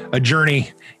a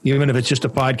journey, even if it's just a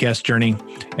podcast journey.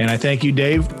 And I thank you,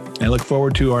 Dave. And I look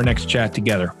forward to our next chat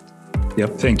together.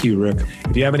 Yep. Thank you, Rick.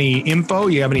 If you have any info,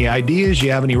 you have any ideas,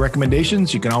 you have any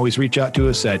recommendations, you can always reach out to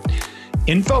us at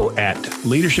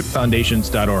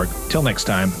info@leadershipfoundations.org. Till next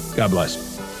time, God bless.